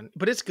first one.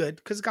 But it's good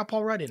because it's got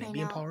Paul Rudd in it, I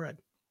being know. Paul Rudd.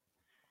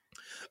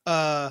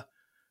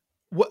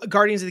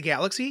 Guardians of the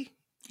Galaxy?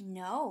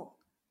 No.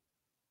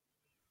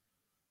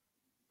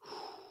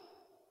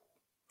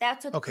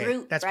 That's with Okay,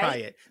 Groot, that's right?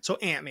 probably it. So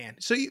Ant-Man.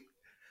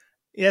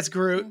 That's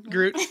Groot. Mhm.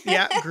 Groot.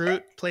 Yeah,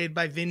 Groot played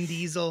by Vin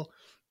Diesel.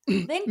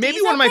 Vin Maybe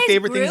Diesel one of my plays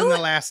favorite things in the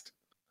Groot? last.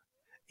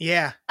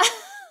 Yeah.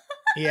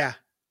 Yeah.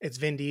 It's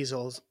Vin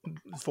Diesel's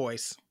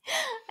voice.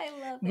 I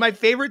love it. My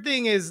favorite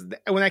thing is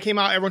when that came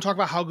out, everyone talked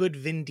about how good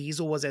Vin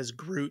Diesel was as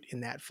Groot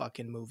in that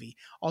fucking movie.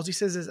 All he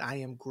says is, "I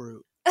am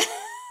Groot."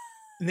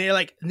 And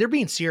they're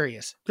being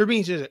serious. They're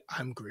being serious.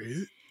 I'm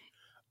Groot.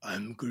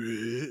 I'm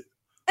Groot.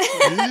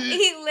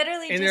 He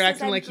literally And just they're says,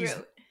 acting I'm like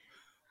Groot.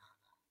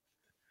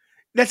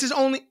 that's his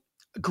only.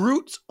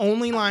 Groot's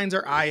only lines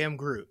are "I am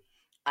Groot,"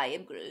 I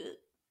am Groot.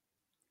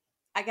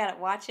 I gotta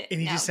watch it and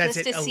he now just says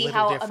just it to a see little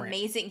how different.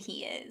 amazing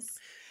he is.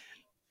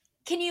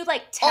 Can you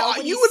like Oh, tell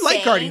what you he's would saying?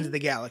 like Guardians of the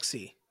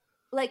Galaxy?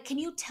 Like, can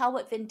you tell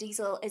what Vin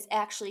Diesel is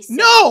actually saying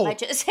No, by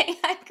just saying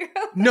I'm Groot?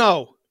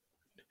 no,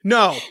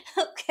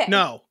 Okay.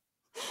 no.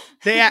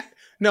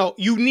 No.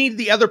 You need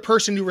the other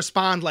person to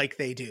respond like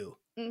they do.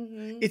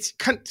 Mm-hmm. It's.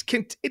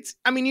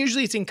 I mean,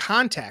 usually it's in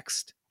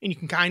context, and you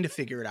can kind of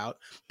figure it out,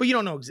 but you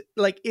don't know.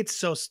 Like, it's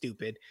so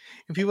stupid,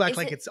 and people act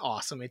like it's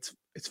awesome. It's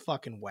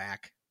fucking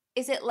whack.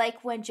 Is it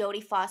like when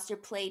Jodie Foster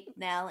played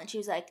Nell and she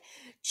was like,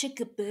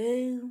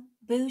 "Chicka-boo,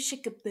 boo,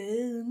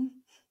 chicka-boo,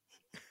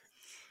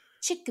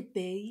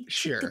 chicka-boo,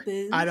 Sure.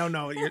 chicka-boo"? I don't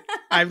know.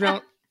 I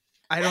don't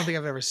think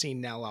I've ever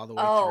seen Nell all the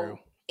way through.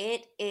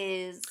 It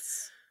is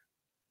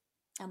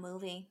a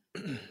movie.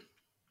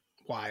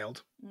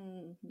 Wild.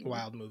 Mm-hmm.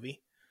 Wild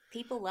movie.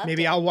 People love it.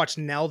 Maybe I'll watch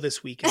Nell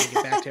this weekend and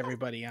get back to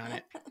everybody on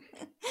it.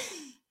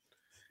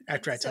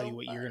 After I tell you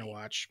what you're going to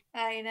watch.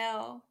 I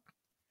know.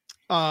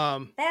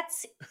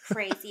 That's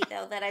crazy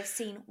though that I've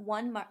seen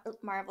one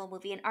Marvel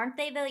movie, and aren't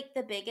they like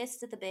the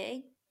biggest of the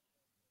big?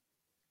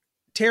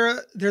 Tara,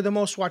 they're the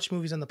most watched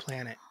movies on the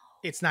planet.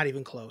 It's not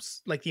even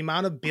close. Like the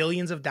amount of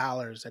billions of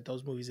dollars that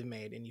those movies have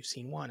made, and you've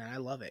seen one, and I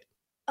love it.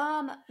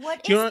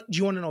 Do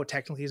you want to know what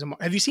technically is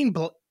have you seen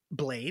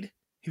Blade?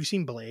 Have you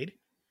seen Blade?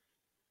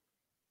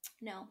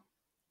 No.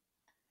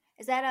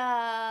 Is that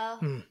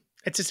a?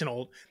 It's just an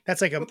old.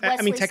 That's like a.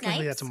 I mean, technically,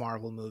 Snipes? That's a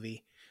Marvel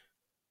movie.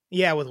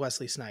 Yeah, with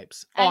Wesley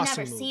Snipes. I've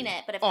never seen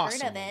it, but I've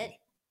heard of it.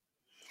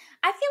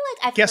 I feel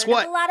like I've Guess heard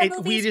what? of a lot of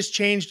movies.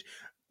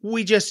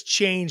 We just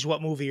changed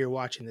what movie you're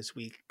watching this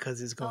week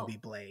because it's going to be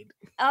Blade.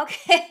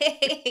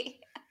 Okay.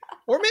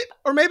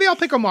 or maybe I'll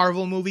pick a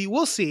Marvel movie.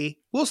 We'll see.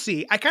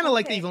 I kind of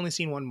like that you've only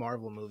seen one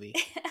Marvel movie.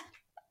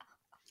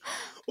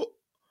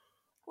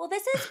 Well,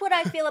 this is what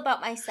I feel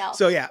about myself.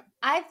 So yeah,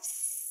 I've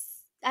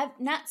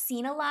not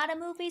seen a lot of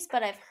movies,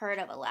 but I've heard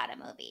of a lot of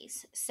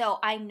movies. So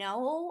I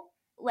know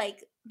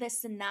like the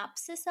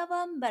synopsis of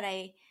them, but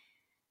I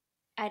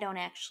don't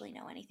actually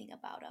know anything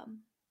about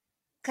them.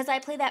 Because I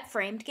play that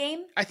framed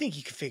game. I think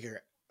you can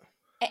figure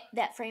it.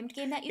 That framed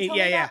game that you told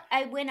me about,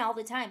 I win all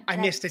the time. I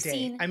missed a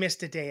day. I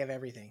missed a day of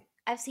everything.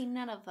 I've seen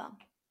none of them.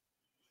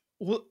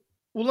 Well,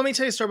 let me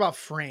tell you a story about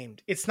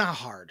Framed. It's not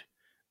hard.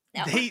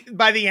 No.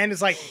 By the end,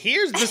 it's like,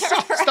 here's the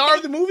star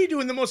of the movie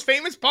doing the most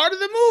famous part of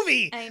the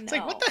movie. I know. It's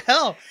like, what the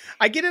hell?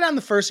 I get it on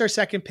the first or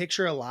second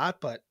picture a lot,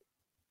 but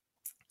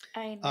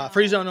I know. For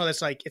you who don't know,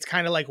 that's like, it's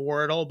kind of like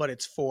Wordle, but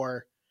it's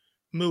for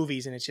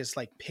movies, and it's just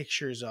like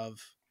pictures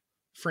of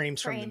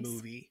frames. From the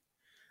movie.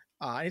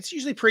 It's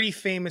usually pretty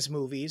famous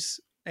movies,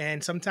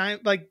 and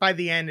sometimes, like by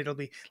the end, it'll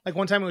be like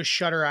one time it was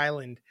Shutter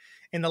Island,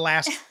 and the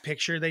last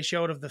picture they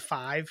showed of the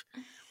 5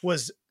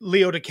 was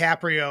Leo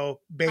DiCaprio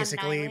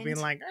basically being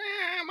like,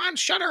 I'm on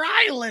Shutter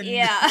Island.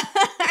 Yeah.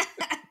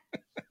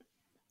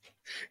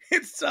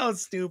 It's so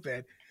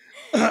stupid.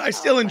 I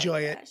still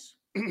enjoy it.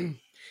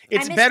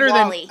 It's better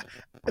Wally.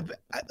 Than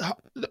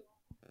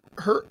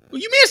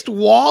you missed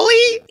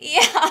Wally?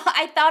 Yeah,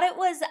 I thought it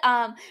was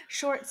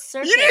Short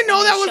Circuit. You didn't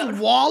know that was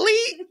Wally?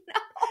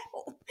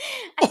 No.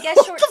 I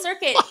guess Short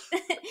Circuit.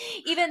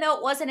 Even though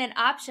it wasn't an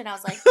option, I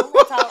was like,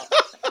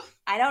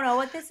 I don't know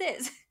what this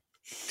is.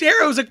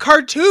 Tara, it was a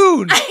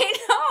cartoon. I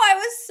know. I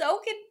was so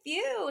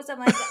confused. I'm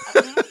like,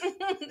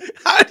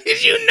 how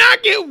did you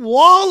not get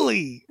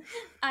Wally?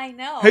 I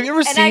know. Have you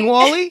ever seen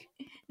Wally?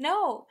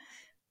 No.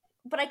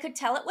 But I could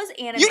tell it was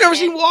animated. You've never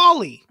seen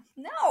Wally?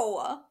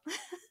 No.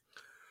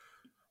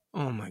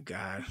 Oh my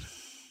God.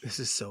 This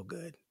is so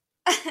good.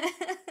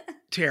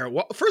 Tara,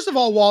 first of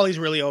all, Wally's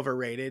really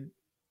overrated,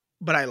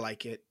 but I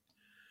like it.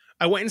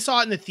 I went and saw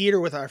it in the theater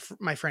with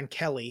my friend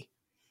Kelly.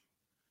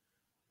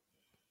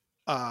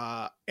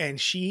 And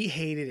she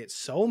hated it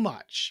so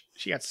much.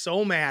 She got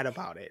so mad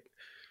about it.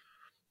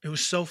 It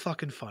was so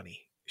fucking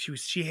funny.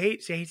 She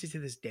hates it to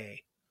this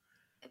day.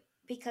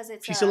 Because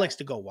she still likes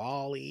to go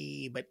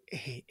Wally, but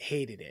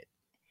hated it.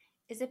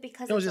 Is it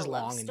because it was it's just a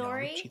love long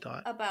story? And dumb, she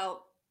thought.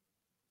 About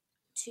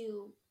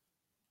two.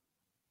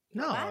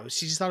 No, what?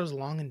 She just thought it was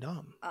long and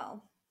dumb.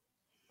 Oh.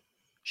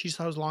 She just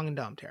thought it was long and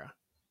dumb, Tara.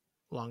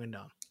 Long and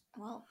dumb.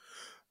 Well.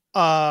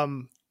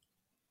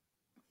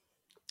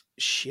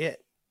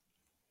 Shit.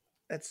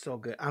 That's so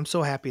good. I'm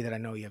so happy that I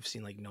know you have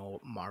seen like no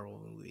Marvel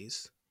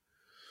movies.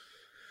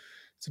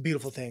 It's a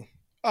beautiful thing.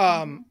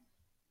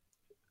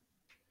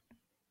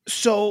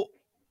 So,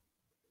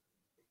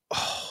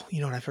 you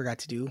know what I forgot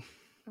to do?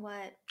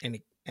 What? And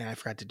I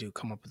forgot to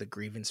come up with a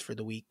grievance for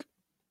the week,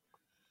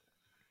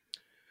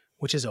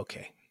 which is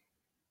okay.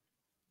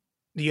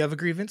 Do you have a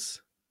grievance?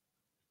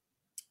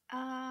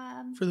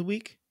 For the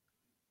week?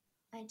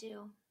 I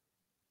do.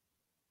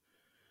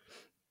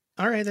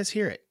 All right, let's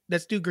hear it.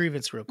 Let's do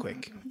grievance real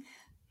quick.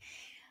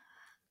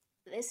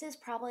 This is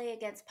probably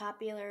against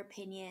popular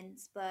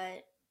opinions,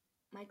 but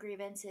my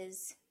grievance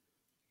is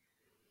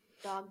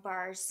dog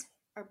bars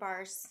or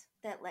bars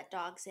that let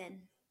dogs in,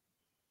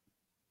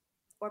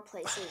 or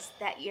places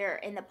that you're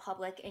in the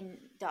public and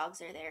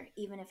dogs are there,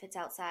 even if it's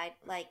outside,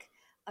 like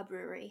a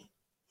brewery.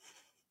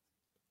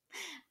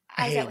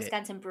 I I was at hate it.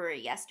 Wisconsin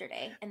Brewery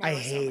yesterday, and there I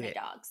were so hate many it.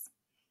 dogs.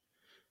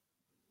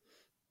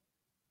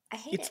 I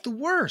hate It's it. the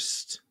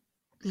worst.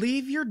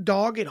 Leave your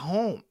dog at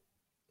home.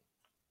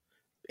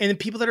 And the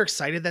people that are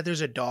excited that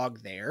there's a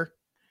dog there,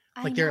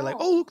 like they're like,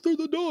 "Oh, look, there's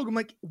a dog." I'm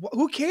like,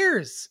 who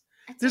cares?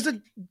 It's There's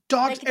like,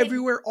 dogs like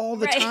everywhere all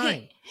the right.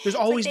 time. There's It's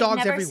like always they've dogs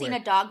never everywhere.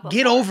 seen a dog before.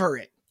 Get over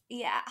it.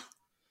 Yeah.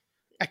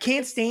 I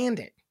can't stand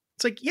it.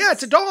 It's like, yeah,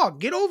 it's a dog.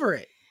 Get over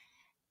it.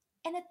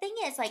 And the thing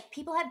is, like,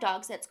 people have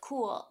dogs that's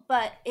cool,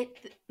 but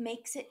it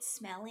makes it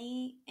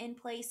smelly in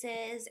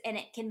places, and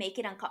it can make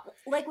it uncomfortable.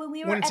 Like when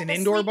we were When it's at an the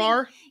indoor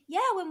bar? Yeah,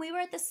 when we were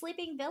at the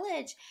Sleeping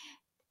Village,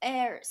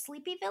 or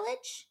Sleepy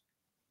Village.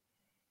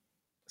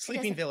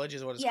 Sleeping Village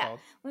is what it's Yeah, called.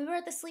 we were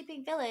at the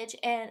Sleeping Village,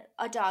 and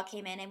a dog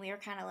came in, and we were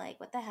kind of like,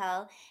 "What the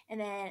hell?" And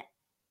then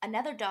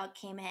another dog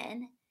came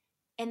in,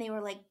 and they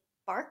were like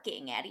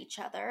barking at each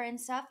other and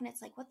stuff, and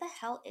it's like, "What the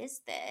hell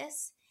is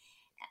this?"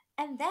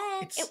 And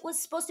then it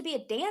was supposed to be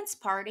a dance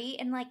party,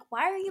 and like,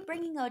 why are you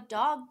bringing a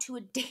dog to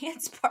a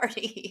dance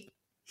party?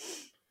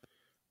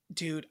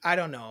 Dude, I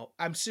don't know.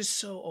 I'm just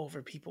so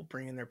over people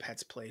bringing their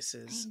pets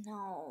places. I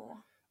know.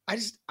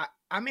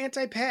 I'm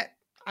anti-pet.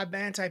 I'm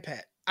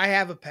anti-pet. I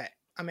have a pet.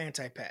 I'm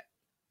anti-pet.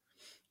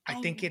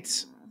 I think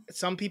it's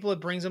some people,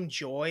 it brings them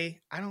joy.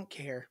 I don't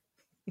care.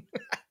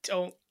 I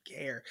don't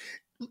care.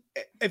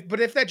 But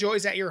if that joy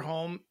is at your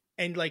home,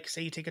 and like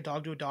say you take a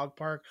dog to a dog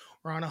park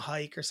or on a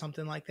hike or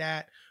something like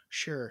that,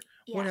 sure,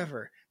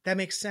 whatever. That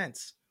makes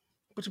sense.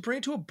 But to bring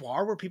it to a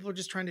bar where people are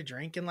just trying to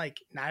drink and like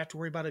not have to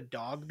worry about a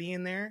dog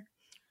being there,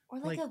 or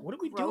like a what do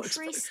we do?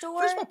 grocery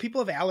store. First of all,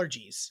 people have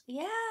allergies.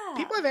 Yeah,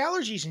 people have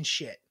allergies and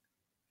shit.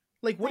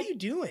 Like, what are you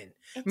doing?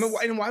 I mean,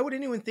 and why would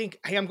anyone think,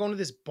 hey, I'm going to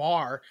this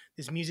bar,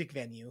 this music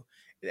venue,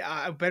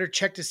 I better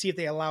check to see if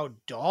they allow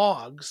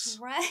dogs?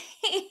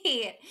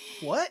 Right.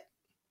 What?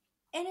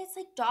 And it's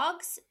like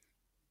dogs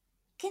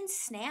can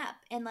snap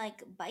and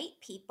like bite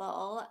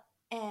people,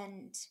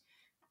 and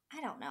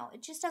I don't know.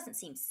 It just doesn't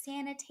seem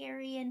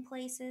sanitary in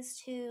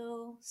places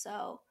too.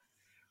 So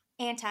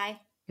anti.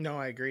 No,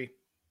 I agree.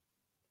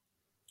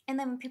 And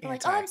then when people are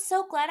like, "Oh, I'm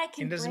so glad I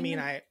can." It doesn't mean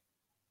I.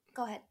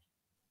 Go ahead.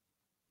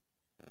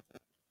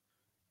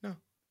 No.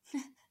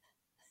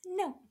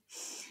 No.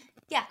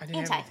 Yeah, I didn't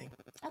anti. have anything.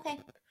 Okay.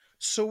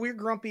 So we're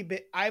grumpy,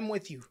 but I'm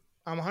with you.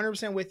 I'm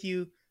 100% with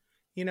you.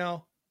 You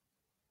know,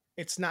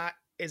 it's not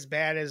as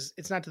bad as,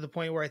 it's not to the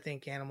point where I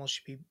think animals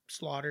should be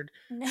slaughtered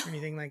or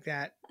anything like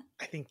that.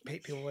 I think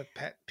people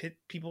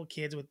with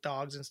kids with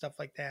dogs and stuff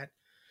like that,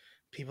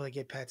 people that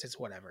get pets, it's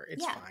whatever.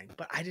 It's fine.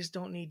 But I just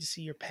don't need to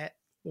see your pet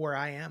where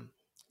I am.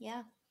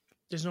 Yeah.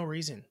 There's no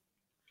reason.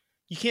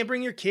 You can't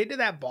bring your kid to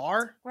that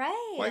bar.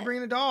 Right. Why are you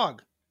bringing a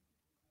dog?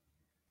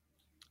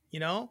 You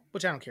know,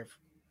 which I don't care.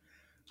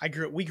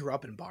 We grew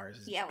up in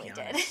bars. Yeah, we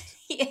did.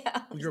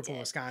 Yeah, we grew up in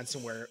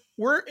Wisconsin, where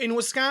we're in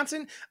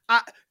Wisconsin.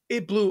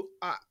 It blew.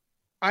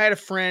 I had a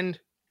friend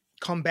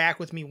come back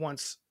with me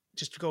once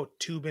just to go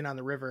tubing on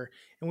the river,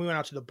 and we went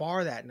out to the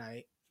bar that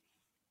night.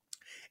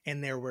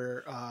 And there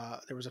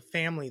was a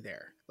family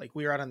there. Like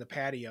we were out on the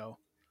patio,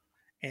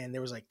 and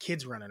there was like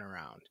kids running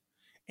around,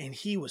 and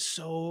he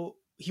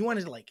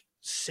wanted to like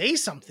say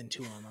something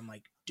to him. I'm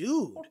like,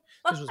 dude,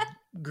 this was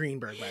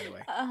Greenberg, by the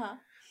way. Uh-huh.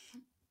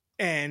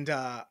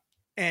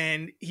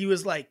 And he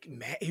was like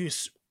mad. He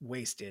was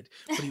wasted,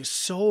 but he was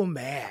so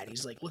mad.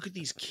 He's like, look at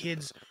these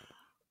kids.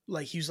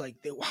 Like, he was like,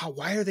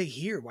 why are they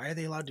here? Why are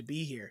they allowed to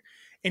be here?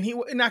 And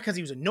not because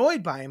he was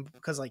annoyed by him, but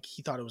because like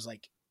he thought it was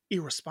like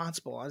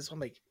irresponsible. I'm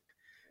like,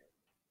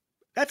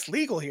 that's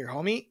legal here,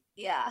 homie.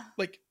 Yeah.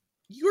 Like,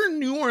 you're in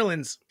New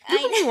Orleans. You're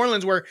from New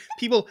Orleans, where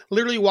people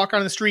literally walk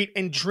on the street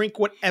and drink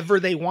whatever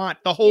they want.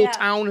 The whole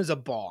town is a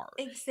bar.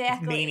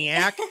 Exactly.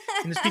 Maniac.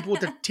 And there's people with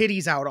their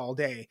titties out all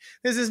day.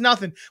 This is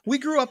nothing. We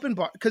grew up in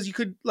bar because you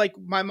could, like,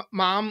 my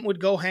mom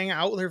would go hang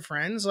out with her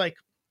friends. Like,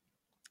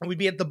 we'd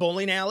be at the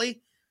bowling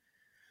alley.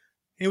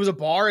 And it was a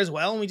bar as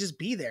well. And we'd just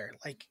be there.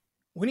 Like,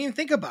 we didn't even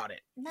think about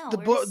it. No.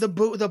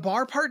 The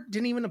bar part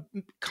didn't even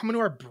come into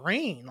our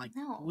brain. Like,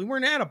 we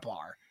weren't at a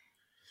bar.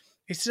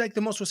 It's like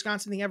the most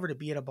Wisconsin thing ever to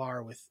be at a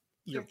bar with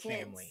your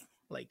family.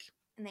 Like,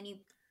 and then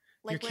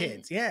your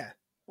kids, yeah.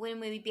 When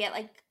we'd be at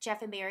like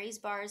Jeff and Barry's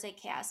bars at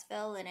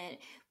Cassville, and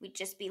we'd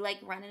just be like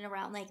running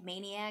around like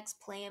maniacs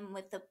playing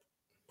with the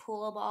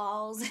pool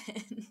balls.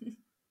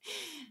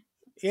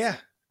 Yeah.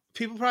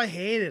 People probably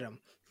hated them.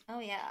 Oh,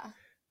 yeah.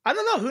 I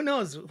don't know. Who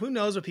knows? Who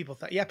knows what people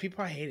thought? Yeah, people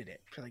probably hated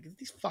it. They're like, get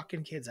these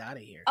fucking kids out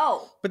of here.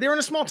 Oh. But they were in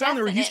a small town.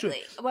 Definitely. They were used to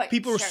it. Well,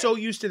 people were so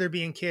used to there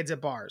being kids at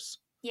bars.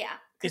 Yeah.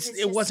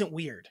 It wasn't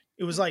weird.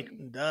 It was like,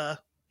 duh.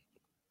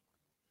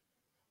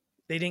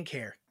 They didn't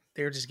care.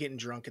 They were just getting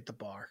drunk at the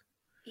bar.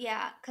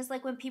 Yeah, because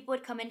like when people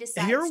would come into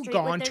side street with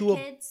their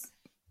kids,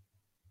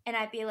 and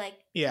I'd be like,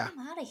 I'm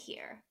out of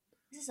here.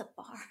 This is a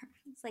bar.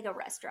 It's like a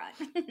restaurant.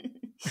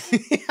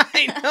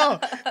 I know.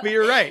 But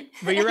you're right.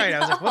 I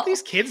was like, what are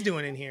these kids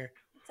doing in here?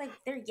 It's like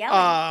they're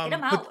yelling. Get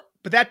them out.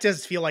 But that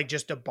does feel like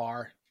just a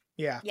bar.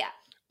 Yeah. Yeah.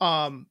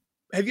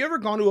 Have you ever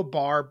gone to a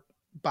bar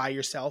by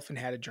yourself and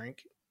had a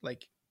drink,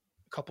 like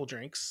a couple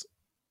drinks,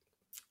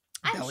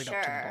 bellied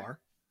up to the bar?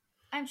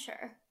 I'm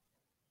sure.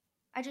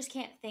 I just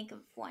can't think of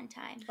one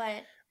time,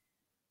 but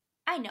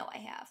I know I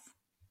have.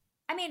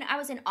 I mean, I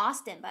was in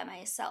Austin by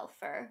myself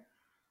for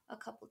a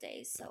couple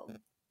days, so.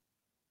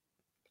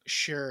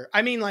 Sure.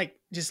 I mean, like,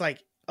 just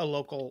like a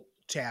local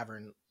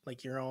tavern,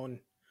 like your own,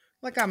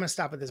 like, I'm going to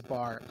stop at this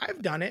bar.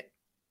 I've done it.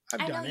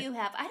 I know you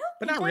have. I don't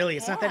but think not really. I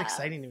It's not that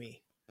exciting to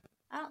me.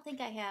 I don't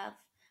think I have.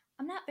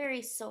 I'm not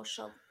very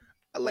social.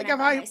 Like, if if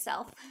I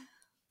myself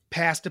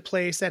passed a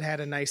place that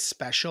had a nice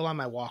special on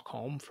my walk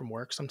home from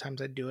work,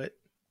 sometimes I'd do it.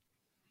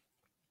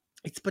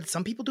 But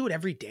some people do it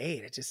every day.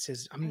 And it just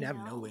says, I'm have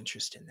no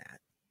interest in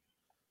that.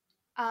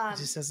 It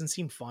just doesn't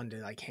seem fun to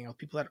like hang out with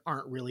people that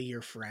aren't really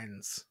your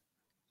friends.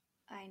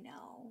 I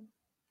know.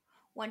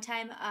 One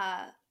time,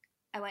 I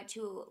went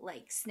to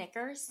like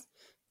Snickers,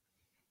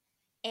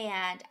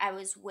 and I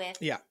was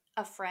with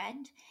a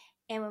friend.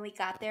 And when we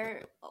got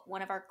there,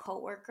 one of our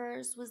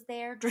coworkers was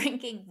there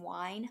drinking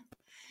wine,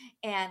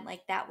 and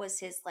like that was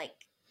his like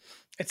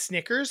at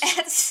Snickers.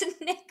 At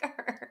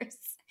Snickers,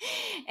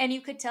 and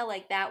you could tell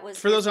like that was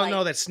for those who don't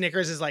know that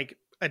Snickers is like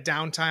a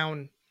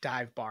downtown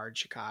dive bar in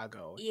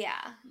Chicago.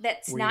 Yeah,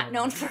 that's not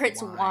known for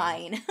its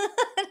wine.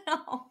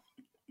 No.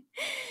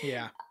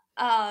 Yeah.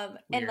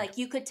 And like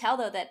you could tell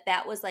though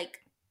that was like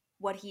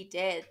what he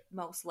did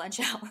most lunch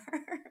hours.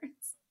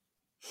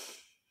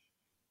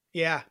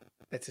 Yeah,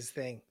 that's his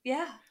thing.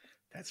 Yeah.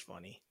 That's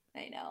funny.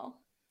 I know.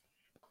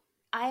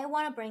 I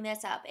want to bring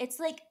this up. It's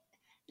like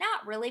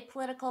not really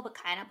political, but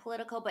kind of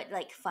political, but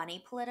like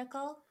funny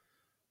political.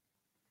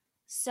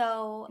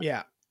 So,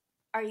 yeah.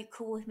 Are you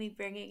cool with me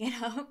bringing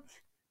it up?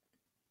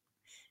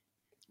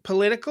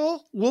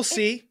 Political? We'll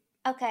see.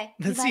 Okay.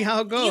 Let's see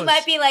how it goes. You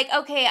might be like,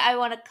 okay, I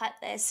want to cut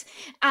this.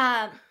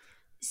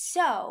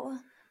 So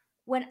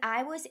when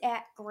I was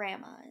at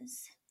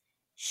grandma's,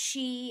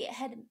 she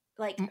had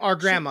like our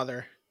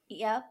grandmother.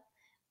 Yep.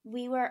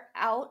 We were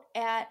out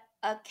at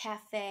a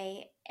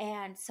cafe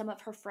and some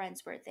of her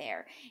friends were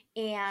there.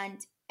 And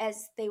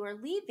as they were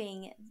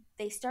leaving,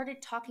 they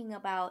started talking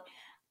about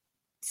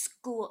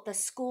the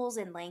schools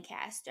in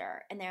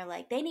Lancaster. And they're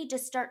like, they need to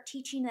start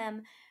teaching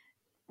them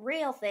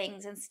real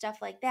things and stuff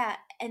like that.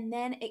 And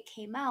then it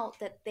came out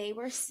that they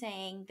were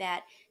saying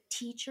that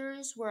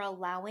teachers were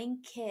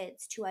allowing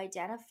kids to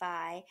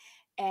identify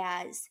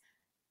as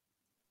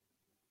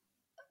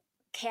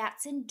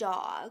cats and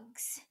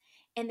dogs,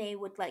 and they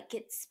would like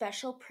get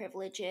special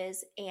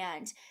privileges,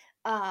 and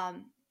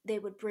they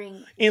would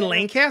bring in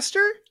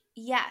Lancaster?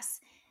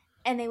 Yes.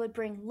 And they would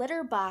bring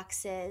litter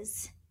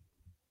boxes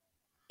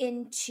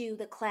into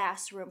the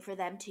classroom for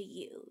them to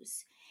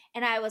use.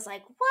 And I was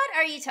like, what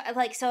are you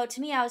like? So to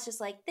me, I was just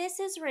like, this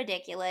is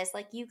ridiculous.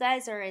 Like, you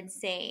guys are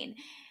insane.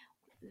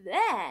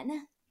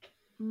 Then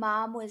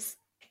mom was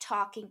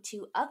talking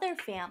to other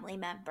family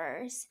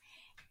members,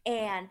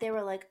 and they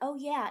were like, oh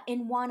yeah,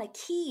 in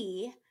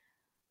Wanakee,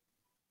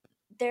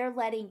 they're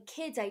letting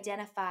kids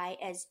identify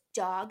as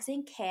dogs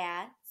and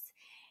cats,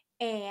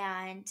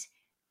 and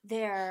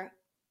they're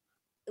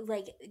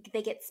like,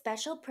 they get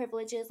special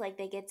privileges, like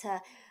they get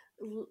to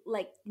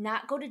like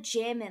not go to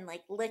gym and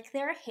like lick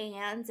their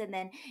hands, and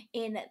then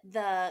in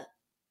the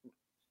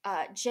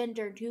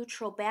gender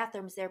neutral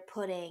bathrooms they're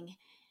putting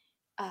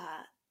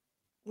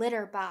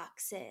litter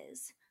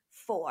boxes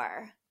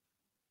for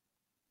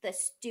the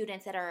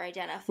students that are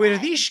identified. Wait, are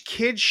these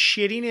kids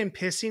shitting and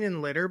pissing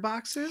in litter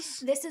boxes?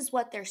 This is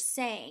what they're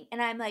saying.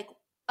 And I'm like,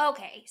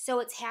 okay, so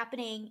it's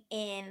happening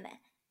in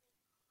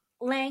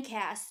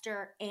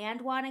Lancaster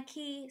and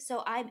Wanakee.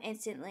 So I'm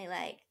instantly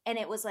like, and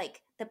it was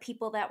like the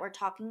people that were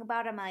talking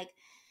about, I'm like,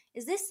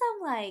 is this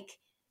some like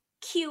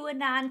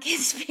QAnon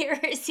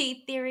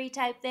conspiracy theory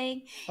type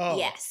thing? Oh.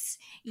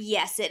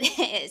 Yes, it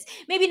is.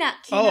 Maybe not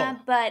QAnon,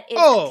 but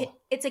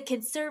it's a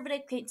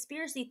conservative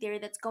conspiracy theory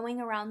that's going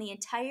around the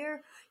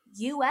entire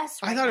U.S.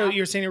 right now. I thought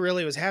you were saying it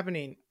really was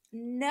happening.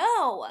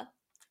 No,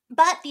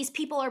 but these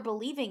people are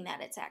believing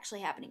that it's actually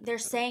happening. They're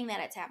saying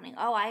that it's happening.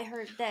 Oh, I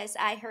heard this.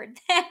 I heard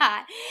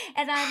that.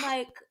 And I'm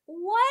like,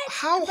 what?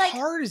 How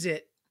hard is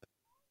it?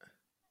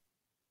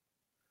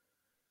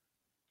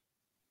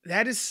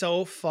 That is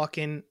so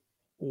fucking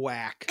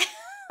whack.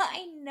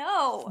 I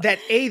know. That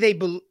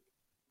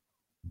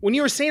when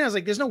you were saying, I was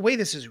like, there's no way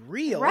this is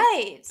real.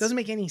 Right. It doesn't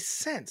make any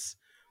sense.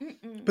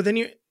 But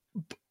then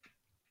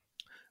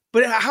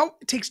but how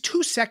it takes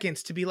 2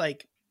 seconds to be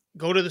like,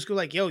 go to the school,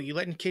 like, yo, you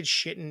letting kids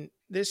shit in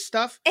this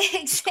stuff?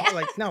 Exactly.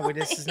 Like, no,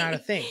 this is not a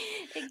thing.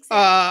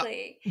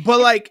 Exactly.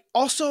 But like,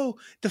 also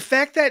the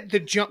fact that the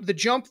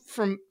jump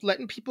from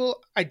letting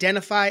people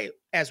identify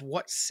as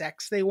what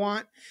sex they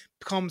want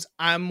becomes,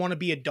 I want to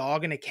be a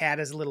dog and a cat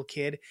as a little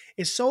kid,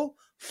 is so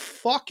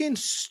fucking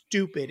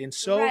stupid and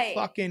so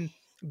fucking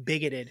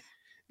bigoted.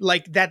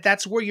 Like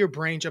that's where your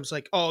brain jumps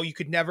like, oh, you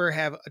could never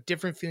have a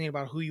different feeling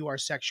about who you are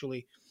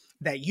sexually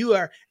that you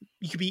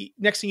could be,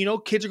 next thing you know,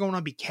 kids are going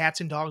to be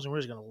cats and dogs and we're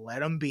just going to let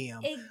them be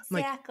them. I'm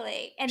like,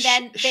 Exactly. And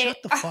then shut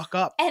the fuck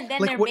up. and then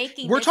Like they're what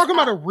making we're this talking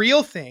about a up.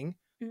 real thing.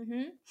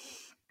 Mm-hmm.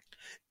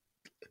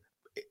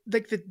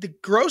 Like the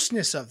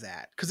grossness of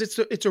that, because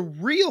it's a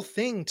real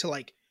thing to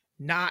like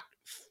not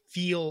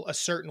feel a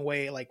certain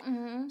way, like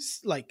Mm-hmm.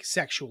 like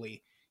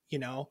sexually, you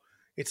know,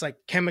 it's like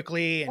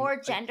chemically and Or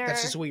like that's just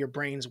gender. the way your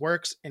brains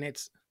works, and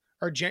it's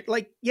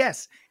like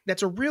yes,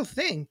 that's a real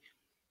thing.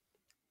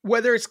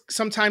 Whether it's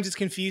sometimes it's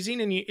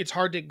confusing and it's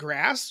hard to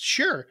grasp,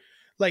 sure,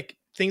 like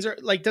things are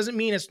like doesn't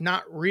mean it's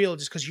not real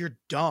just because you're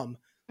dumb.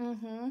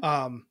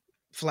 Mm-hmm.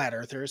 Flat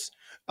earthers.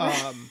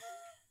 Um,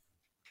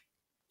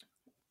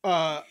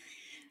 uh,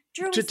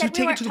 Drew, we to said we take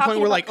it weren't to the point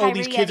talking where about like, oh,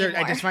 these Kyrie kids are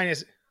anymore. identifying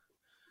as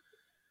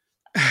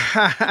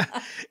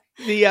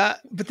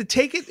but to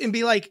take it and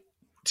be like,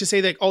 to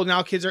say like, oh,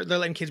 now they're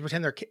letting kids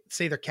pretend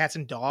say they're cats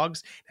and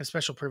dogs, have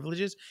special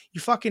privileges.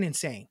 You're fucking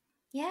insane.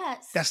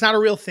 Yes. That's not a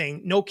real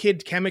thing. No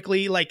kid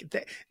chemically like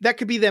that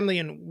could be them.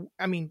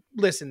 I mean,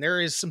 listen, there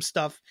is some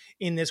stuff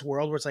in this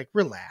world where it's like,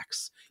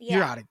 relax.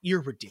 Yeah.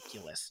 You're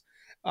ridiculous,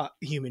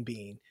 human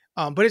being.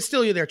 But it's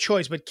still their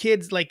choice. But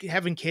kids, like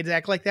having kids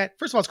act like that.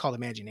 First of all, it's called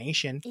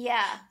imagination.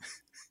 Yeah.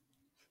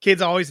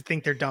 Kids always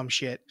think they're dumb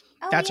shit.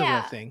 Oh, That's a real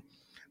yeah. thing.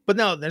 But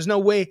no, there's no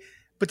way.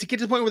 But to get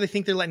to the point where they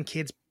think they're letting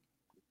kids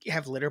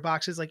have litter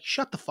boxes, like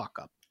shut the fuck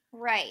up.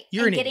 Right.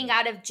 You're and an getting idiot.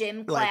 out of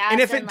gym class. Like,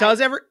 and if it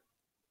does ever,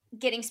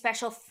 getting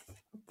special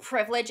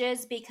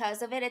privileges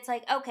because of it, it's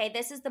like, okay,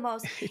 this is the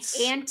most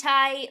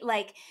anti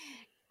like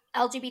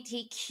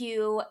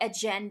LGBTQ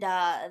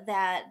agenda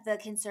that the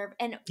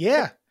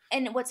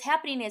and what's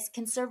happening is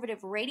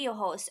conservative radio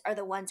hosts are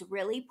the ones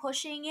really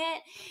pushing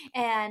it,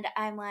 and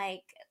I'm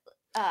like,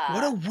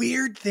 what a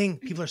weird thing.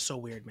 People are so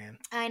weird, man.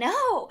 I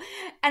know.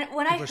 And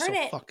when People I heard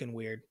it, fucking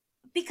weird.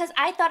 Because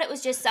I thought it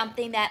was just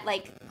something that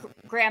like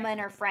grandma and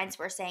her friends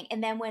were saying.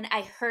 And then when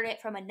I heard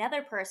it from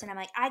another person, I'm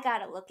like, I got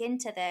to look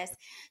into this.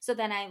 So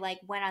then I like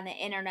went on the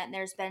internet, and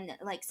there's been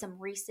like some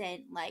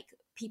recent like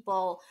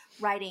people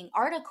writing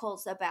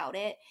articles about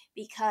it,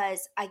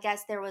 because I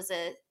guess there was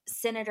a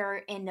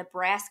senator in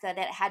Nebraska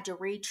that had to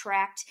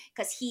retract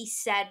because he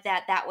said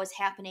that that was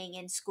happening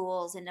in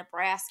schools in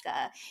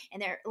Nebraska,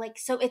 and they're like,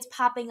 so it's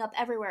popping up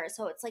everywhere.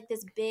 So it's like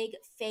this big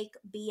fake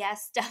BS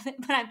stuff.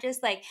 But I'm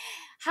just like,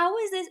 how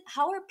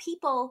are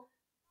people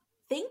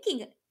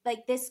thinking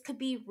like this could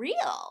be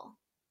real?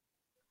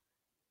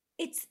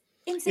 It's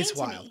insane. It's to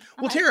wild. me.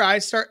 Well, Tara,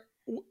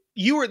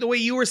 the way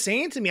you were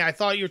saying to me, I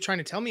thought you were trying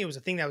to tell me it was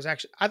a thing that was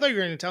actually, I thought you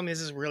were going to tell me this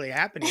is really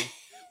happening.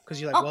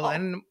 Because you're like, well,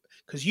 then,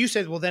 because you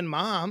said, well, then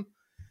mom.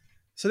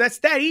 So that's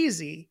that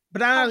easy.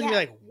 But I was gonna be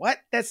like, what?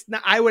 That's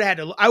not, I would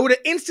have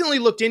instantly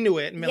looked into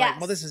it and be like,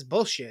 well, this is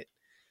bullshit.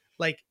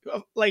 Like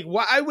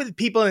why would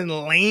people in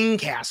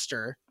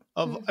Lancaster,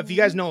 if you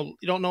guys don't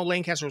know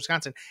Lancaster,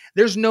 Wisconsin,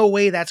 there's no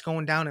way that's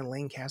going down in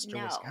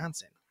Lancaster,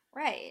 Wisconsin.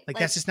 Right. Like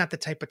that's just not the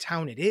type of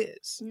town it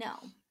is. No.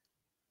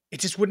 It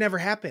just would never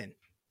happen.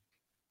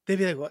 They'd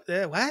be like,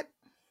 what?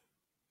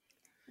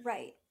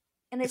 Right.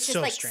 And it's just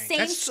so like strange. same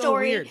That's so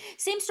story, weird.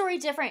 Same story,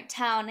 different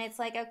town. It's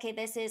like, okay,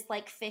 this is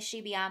like fishy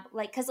beyond,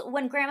 like, because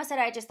when grandma said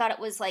it, I just thought it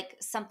was like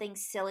something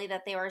silly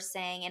that they were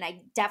saying, and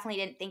I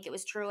definitely didn't think it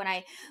was true. And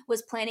I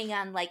was planning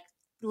on like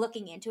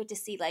looking into it to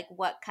see like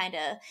what kind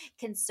of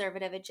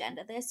conservative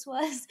agenda this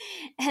was.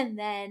 And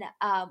then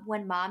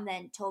when mom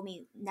then told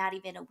me not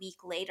even a week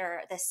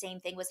later the same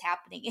thing was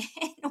happening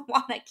in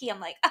Wanakee, I'm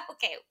like,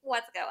 okay,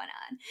 what's going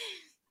on?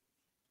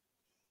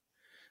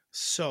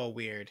 So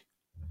weird.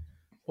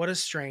 What a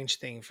strange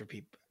thing for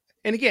people.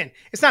 And again,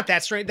 it's not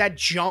that strange.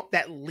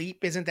 That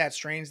leap isn't that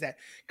strange.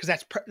 Because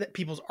that's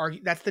people's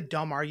that's the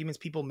dumb arguments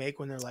people make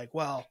when they're like,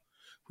 well,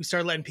 if we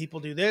start letting people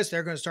do this,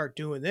 they're going to start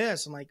doing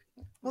this. I'm like,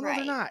 well, no,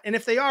 they're not. And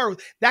if they are,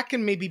 that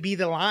can maybe be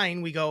the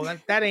line we go,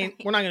 that ain't,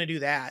 we're not going to do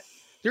that.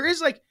 There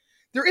is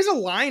a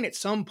line at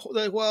some point,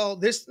 like, well,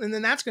 this, and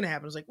then that's going to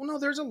happen. It's like, well, no,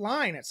 there's a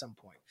line at some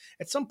point.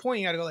 At some point,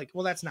 you got to go like,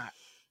 well,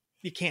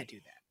 you can't do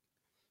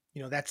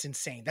that. That's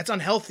insane. That's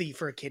unhealthy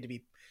for a kid to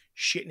be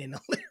shitting in a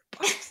litter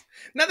box.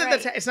 Not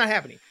that it's not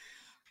happening.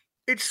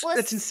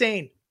 That's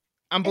insane.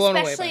 I'm blown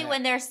away. Especially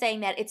when they're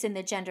saying that it's in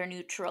the gender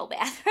neutral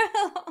bathrooms.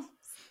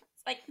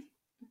 It's like,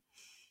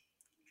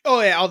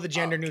 oh yeah, all the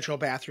gender neutral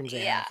bathrooms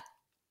they have.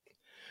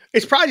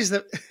 It's probably just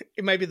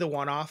it might be the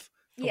one off.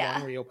 The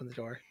one where you open the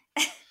door.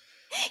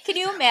 Can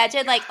you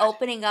imagine like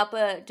opening up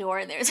a door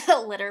and there's a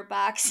litter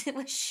box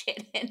with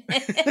shit in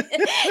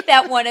it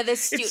that one of the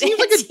students? It seems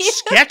like a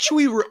sketch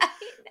we wrote. I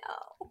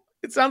know.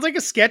 It sounds like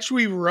a sketch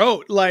we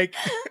wrote. Like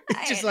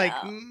it's just like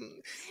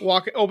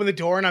open the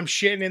door and I'm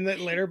shitting in the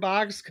litter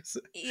box.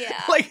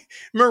 Like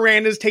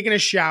Miranda's taking a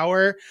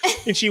shower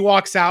and she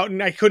walks out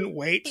and I couldn't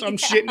wait, so I'm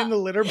shitting in the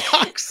litter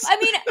box. I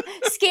mean,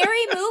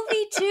 Scary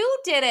Movie 2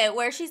 did it,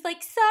 where she's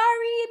like,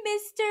 sorry,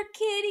 Mr.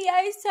 Kitty,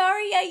 I'm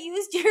sorry I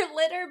used your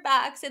litter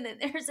box. And then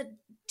there's a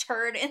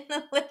turd in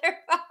the litter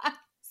box.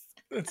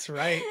 That's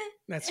right.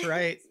 That's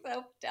right.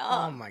 So dumb.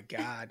 Oh my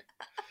God.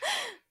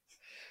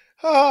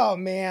 Oh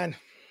man.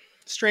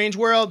 Strange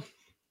world.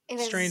 It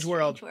was strange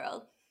world.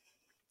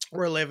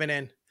 we're living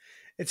in.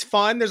 It's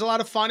fun. There's a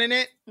lot of fun in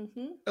it.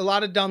 Mm-hmm. A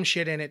lot of dumb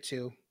shit in it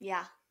too.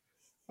 Yeah.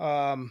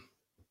 But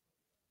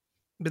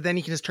then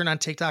you can just turn on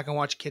TikTok and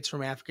watch kids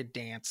from Africa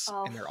dance,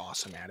 Oh. and they're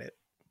awesome at it.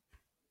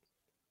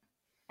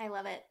 I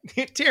love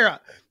it. Tara,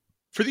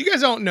 for you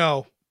guys don't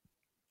know,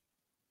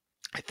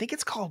 I think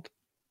it's called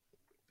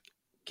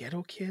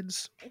Ghetto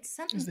Kids. It's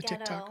something ghetto.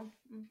 TikTok.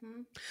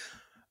 Mm-hmm.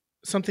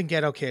 Something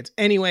Ghetto Kids.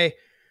 Anyway,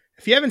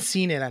 if you haven't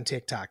seen it on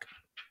TikTok,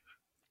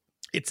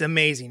 it's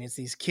amazing. It's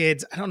these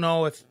kids. I don't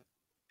know if,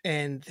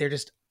 and they're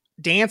just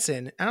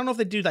dancing. I don't know if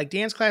they do like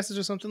dance classes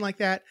or something like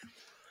that,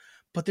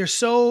 but they're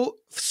so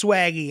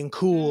swaggy and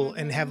cool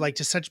and have like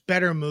just such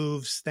better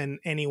moves than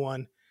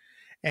anyone.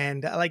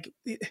 And like,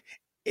 it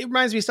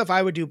reminds me of stuff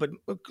I would do, but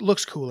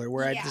looks cooler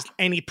where I just,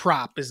 any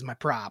prop is my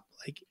prop.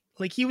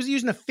 Like he was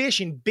using a fish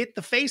and bit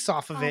the face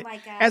off of it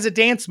as a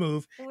dance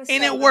move,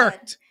 and it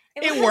worked.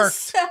 It worked.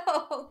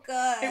 So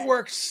good. It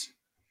works.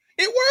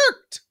 It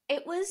worked.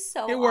 It was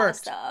so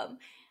awesome.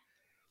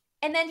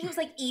 And then he was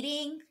like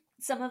eating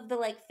some of the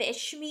like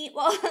fish meat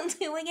while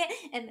doing it,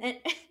 and then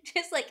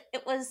just like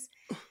it was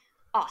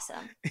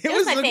awesome. It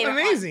was my favorite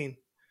amazing. one.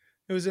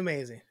 It was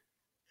amazing.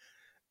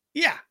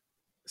 Yeah.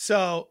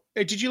 So,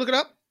 did you look it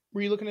up?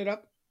 Were you looking it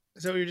up?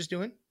 Is that what you're just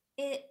doing?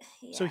 Yeah.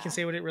 So we can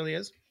say what it really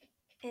is.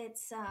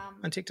 It's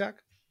on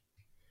TikTok.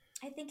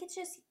 I think it's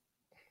just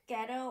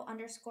ghetto_kids_.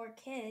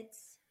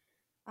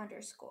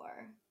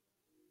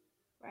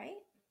 Right?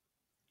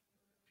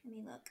 Let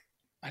me look.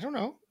 I don't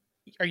know.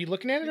 Are you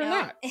looking at it or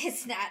not?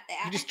 It's not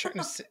that. You're just trying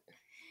to sit.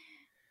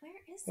 Where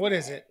is What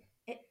is it?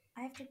 I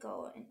have to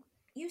go and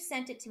you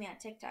sent it to me on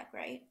TikTok,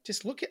 right?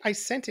 Just look at. I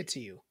sent it to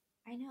you.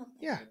 I know.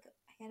 Yeah. I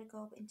gotta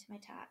go into my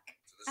talk.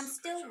 I'm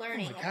still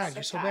learning. Oh my god,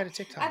 you're so bad at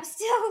TikTok. I'm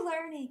still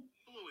learning.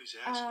 Always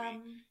ask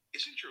me,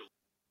 isn't your...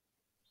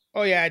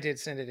 Oh yeah, I did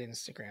send it to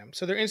Instagram.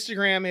 So their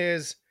Instagram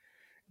is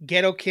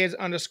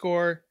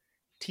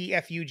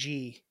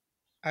ghettokids_TFUG.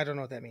 I don't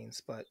know what that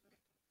means, but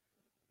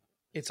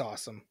it's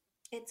awesome.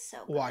 It's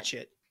so good. Watch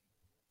it.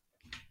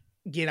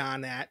 Get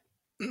on that.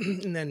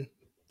 And then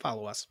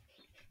follow us.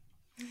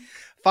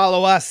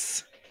 Follow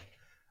us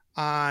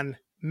on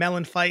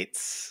Mellon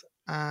Fights.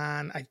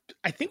 I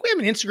think we have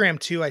an Instagram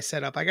too I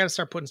set up. I got to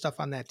start putting stuff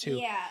on that too.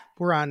 Yeah.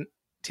 We're on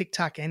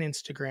TikTok and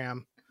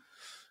Instagram.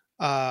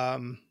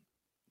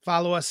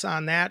 Follow us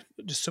on that.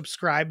 Just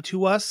subscribe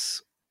to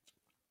us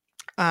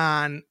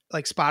on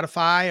like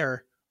Spotify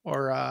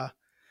or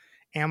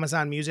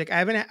Amazon Music.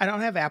 I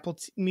don't have Apple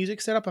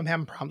Music set up. I'm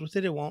having problems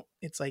with it. Won't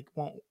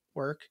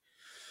work.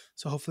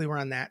 So hopefully we're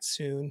on that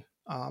soon.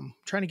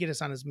 Trying to get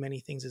us on as many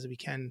things as we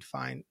can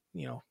find,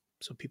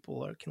 so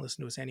people can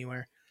listen to us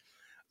anywhere.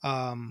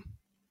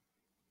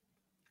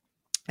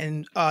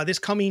 And this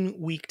coming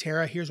week,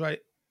 Tara, here's what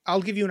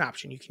I'll give you an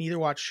option. You can either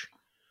watch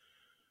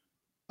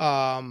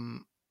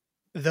The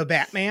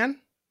Batman.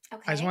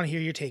 Okay. I just want to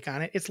hear your take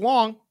on it. It's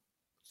long.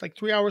 It's like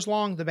 3 hours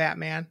long, The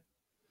Batman.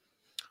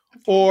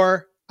 Okay.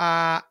 Or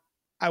I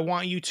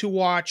want you to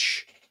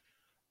watch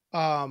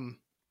God,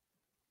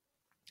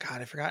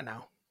 I forgot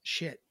now.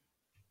 Shit.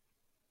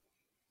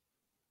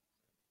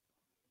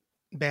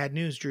 Bad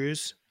news,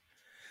 Drews.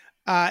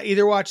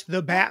 Either watch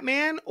The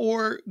Batman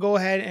or go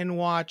ahead and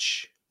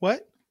watch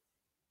what?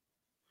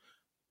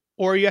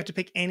 Or you have to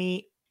pick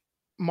any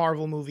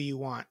Marvel movie you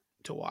want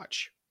to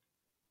watch.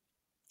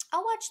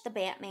 I'll watch The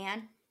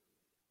Batman.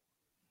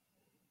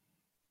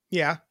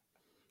 Yeah.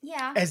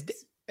 Yeah.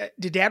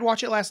 Did Dad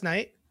watch it last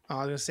night? Oh, I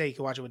was going to say you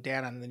could watch it with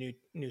Dad on the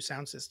new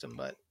sound system,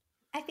 but...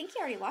 I think he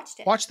already watched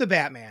it. Watch The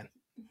Batman.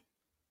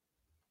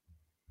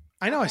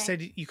 I know I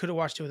said you could have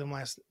watched it with him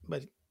last,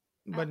 but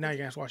now you're going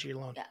to have to watch it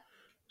alone. Yeah.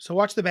 So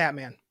watch The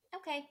Batman.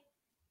 Okay.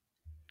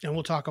 And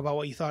we'll talk about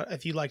what you thought,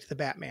 if you liked The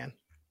Batman.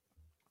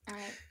 All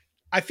right.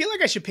 I feel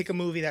like I should pick a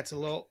movie that's a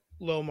little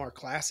more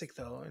classic,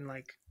 though, and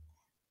like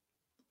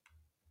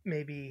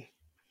maybe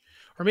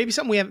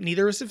something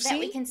neither of us have seen.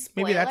 We can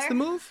spoiler. Maybe that's the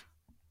move.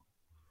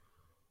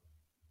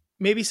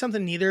 Maybe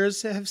something neither of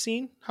us have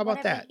seen. How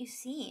about that? What have you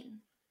seen?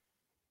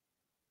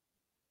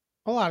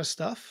 A lot of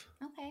stuff.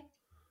 Okay.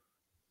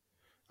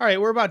 All right,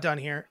 we're about done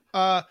here.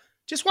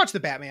 Just watch The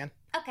Batman.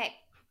 Okay.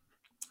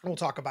 We'll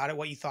talk about it,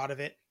 what you thought of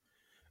it.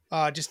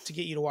 Just to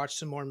get you to watch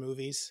some more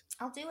movies.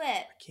 I'll do it.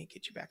 I can't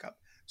get you back up.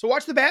 So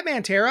watch The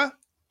Batman, Tara.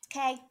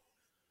 Okay.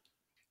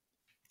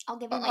 I'll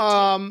give you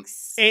my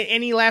takes.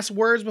 Any last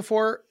words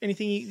before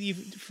anything you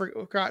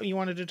forgot you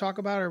wanted to talk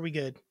about? Or are we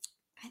good?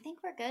 I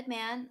think we're good,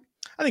 man.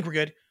 I think we're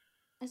good.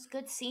 It's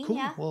good seeing cool.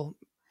 ya. Well,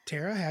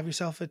 Tara, have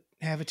yourself a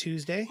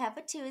Tuesday. Have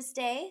a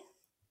Tuesday.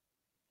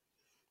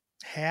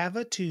 Have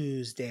a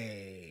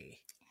Tuesday.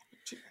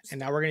 And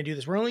now we're going to do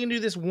this. We're only going to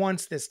do this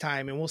once this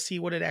time, and we'll see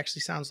what it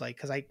actually sounds like,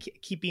 because I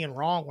keep being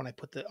wrong when I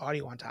put the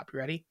audio on top. You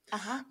ready?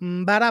 Uh-huh.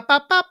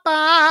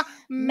 Ba-da-ba-ba-ba.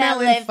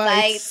 Mellon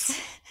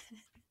Fights.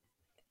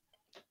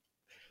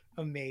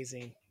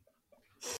 Amazing.